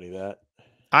everybody that.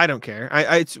 I don't care.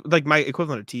 It's like my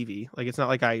equivalent of TV. Like, it's not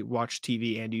like I watch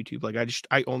TV and YouTube. Like,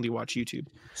 I only watch YouTube.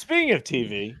 Speaking of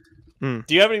TV, do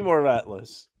you have any more rat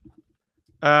lists?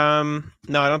 No, I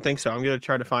don't think so. I'm gonna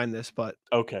try to find this, but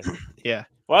okay. Yeah.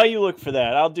 While you look for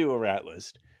that, I'll do a rat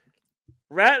list.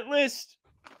 Rat list,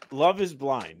 Love is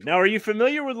Blind. Now, are you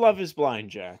familiar with Love is Blind,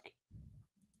 Jack?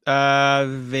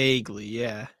 Vaguely,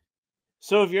 yeah.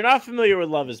 So if you're not familiar with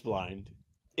Love is Blind,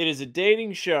 it is a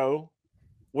dating show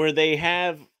where they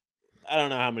have, I don't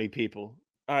know how many people.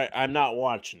 All right, I'm not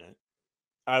watching it.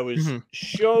 I was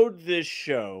showed this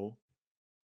show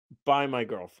by my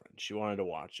girlfriend. She wanted to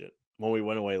watch it when we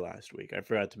went away last week. I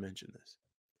forgot to mention this.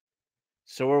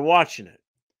 So we're watching it.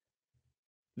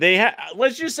 They have,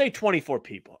 let's just say 24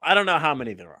 people. I don't know how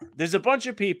many there are. There's a bunch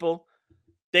of people.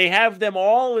 They have them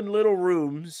all in little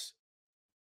rooms,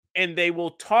 and they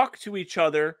will talk to each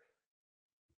other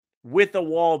with a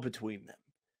wall between them.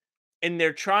 And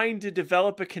they're trying to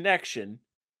develop a connection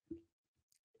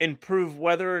and prove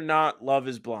whether or not love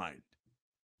is blind.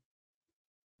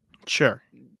 Sure.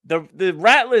 The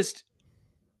rat list,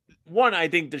 one, I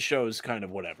think the show is kind of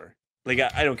whatever. Like,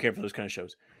 I don't care for those kind of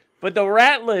shows. But the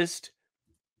rat list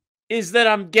is that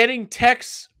I'm getting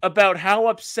texts about how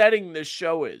upsetting this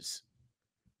show is.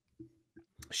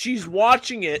 She's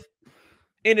watching it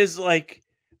and is like,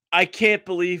 I can't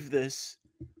believe this.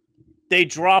 They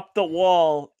dropped the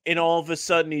wall and all of a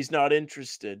sudden he's not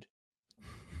interested.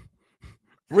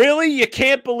 Really? You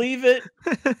can't believe it?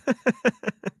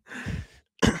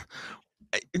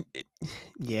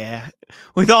 Yeah.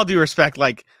 With all due respect,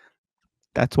 like,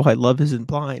 that's why love isn't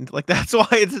blind. Like, that's why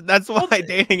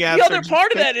dating apps. The other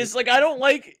part of that is, like, I don't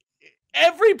like,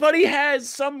 everybody has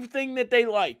something that they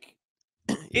like.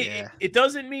 Yeah. It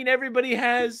doesn't mean everybody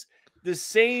has the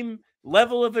same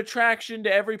level of attraction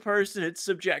to every person. It's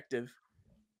subjective.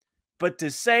 But to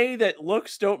say that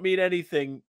looks don't mean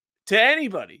anything to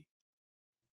anybody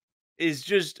is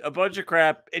just a bunch of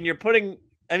crap. And you're putting,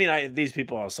 these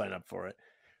people all sign up for it,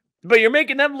 but you're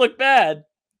making them look bad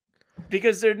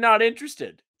because they're not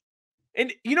interested.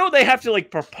 And they have to,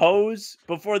 like, propose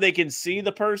before they can see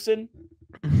the person.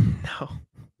 No.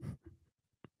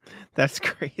 That's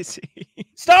crazy.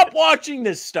 Stop watching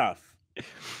this stuff.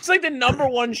 It's like the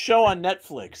 #1 show on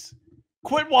Netflix.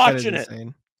 Quit watching it.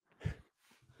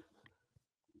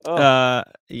 Oh.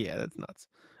 Yeah, that's nuts.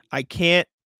 I can't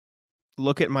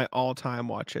look at my all-time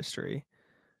watch history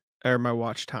or my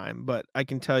watch time, but I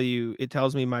can tell you it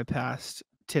tells me my past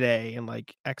today in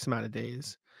like X amount of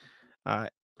days.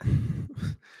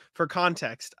 For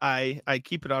context, I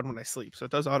keep it on when I sleep, so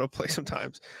it does autoplay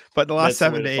sometimes. But the last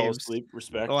 7 days,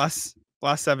 respect. The last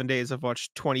 7 days, I've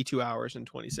watched 22 hours and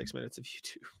 26 minutes of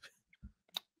YouTube.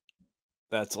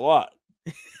 That's a lot.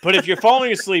 But if you're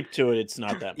falling asleep to it, it's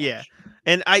not that much. Yeah.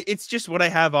 And it's just what I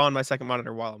have on my second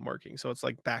monitor while I'm working. So it's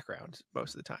like background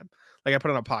most of the time. Like I put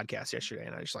on a podcast yesterday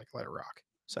and I just like let it rock.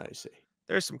 So I see.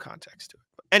 There's some context to it.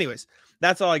 But anyways,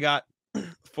 that's all I got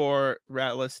for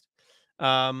Rat List.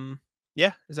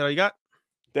 Yeah, is that all you got?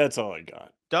 That's all I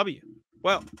got. W.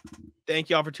 Well, thank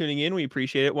you all for tuning in. We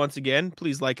appreciate it. Once again,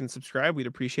 please like and subscribe. We'd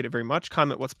appreciate it very much.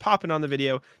 Comment what's popping on the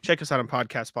video. Check us out on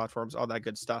podcast platforms, all that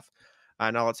good stuff.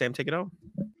 And I'll let Sam take it home.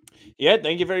 Yeah,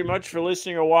 thank you very much for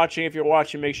listening or watching. If you're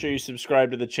watching, make sure you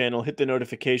subscribe to the channel. Hit the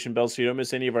notification bell so you don't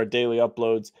miss any of our daily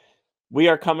uploads. We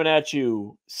are coming at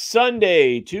you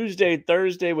Sunday, Tuesday,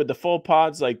 Thursday with the full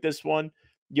pods like this one.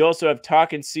 You also have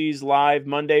Talkin' C's live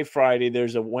Monday, Friday.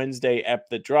 There's a Wednesday ep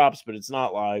that drops, but it's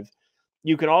not live.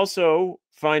 You can also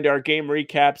find our game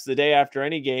recaps the day after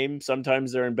any game.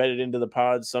 Sometimes they're embedded into the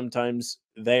pods. Sometimes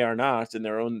they are not, and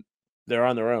they're on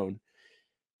their own.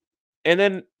 And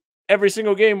then every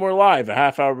single game we're live a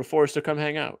half hour before, so come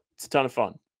hang out. It's a ton of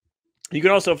fun. You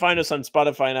can also find us on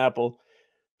Spotify and Apple.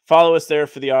 Follow us there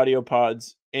for the audio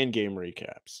pods and game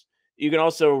recaps. You can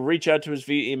also reach out to us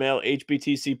via email,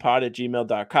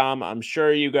 hbtcpod@gmail.com. I'm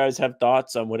sure you guys have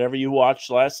thoughts on whatever you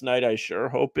watched last night. I sure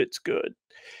hope it's good.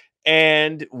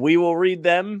 And we will read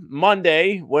them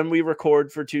Monday when we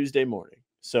record for Tuesday morning.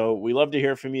 So we love to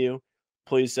hear from you.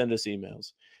 Please send us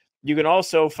emails. You can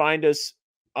also find us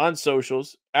on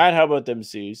socials at How About Them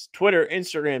C's. Twitter,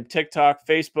 Instagram, TikTok,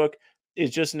 Facebook is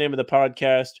just the name of the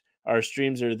podcast. Our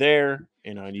streams are there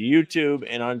and on YouTube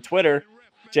and on Twitter.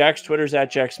 Jack's Twitter's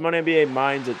at Jack's Money NBA.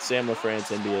 Mine's at Sam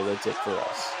LaFrance NBA. That's it for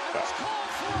us. Bye.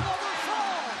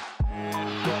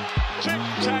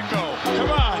 Tic-tac-toe.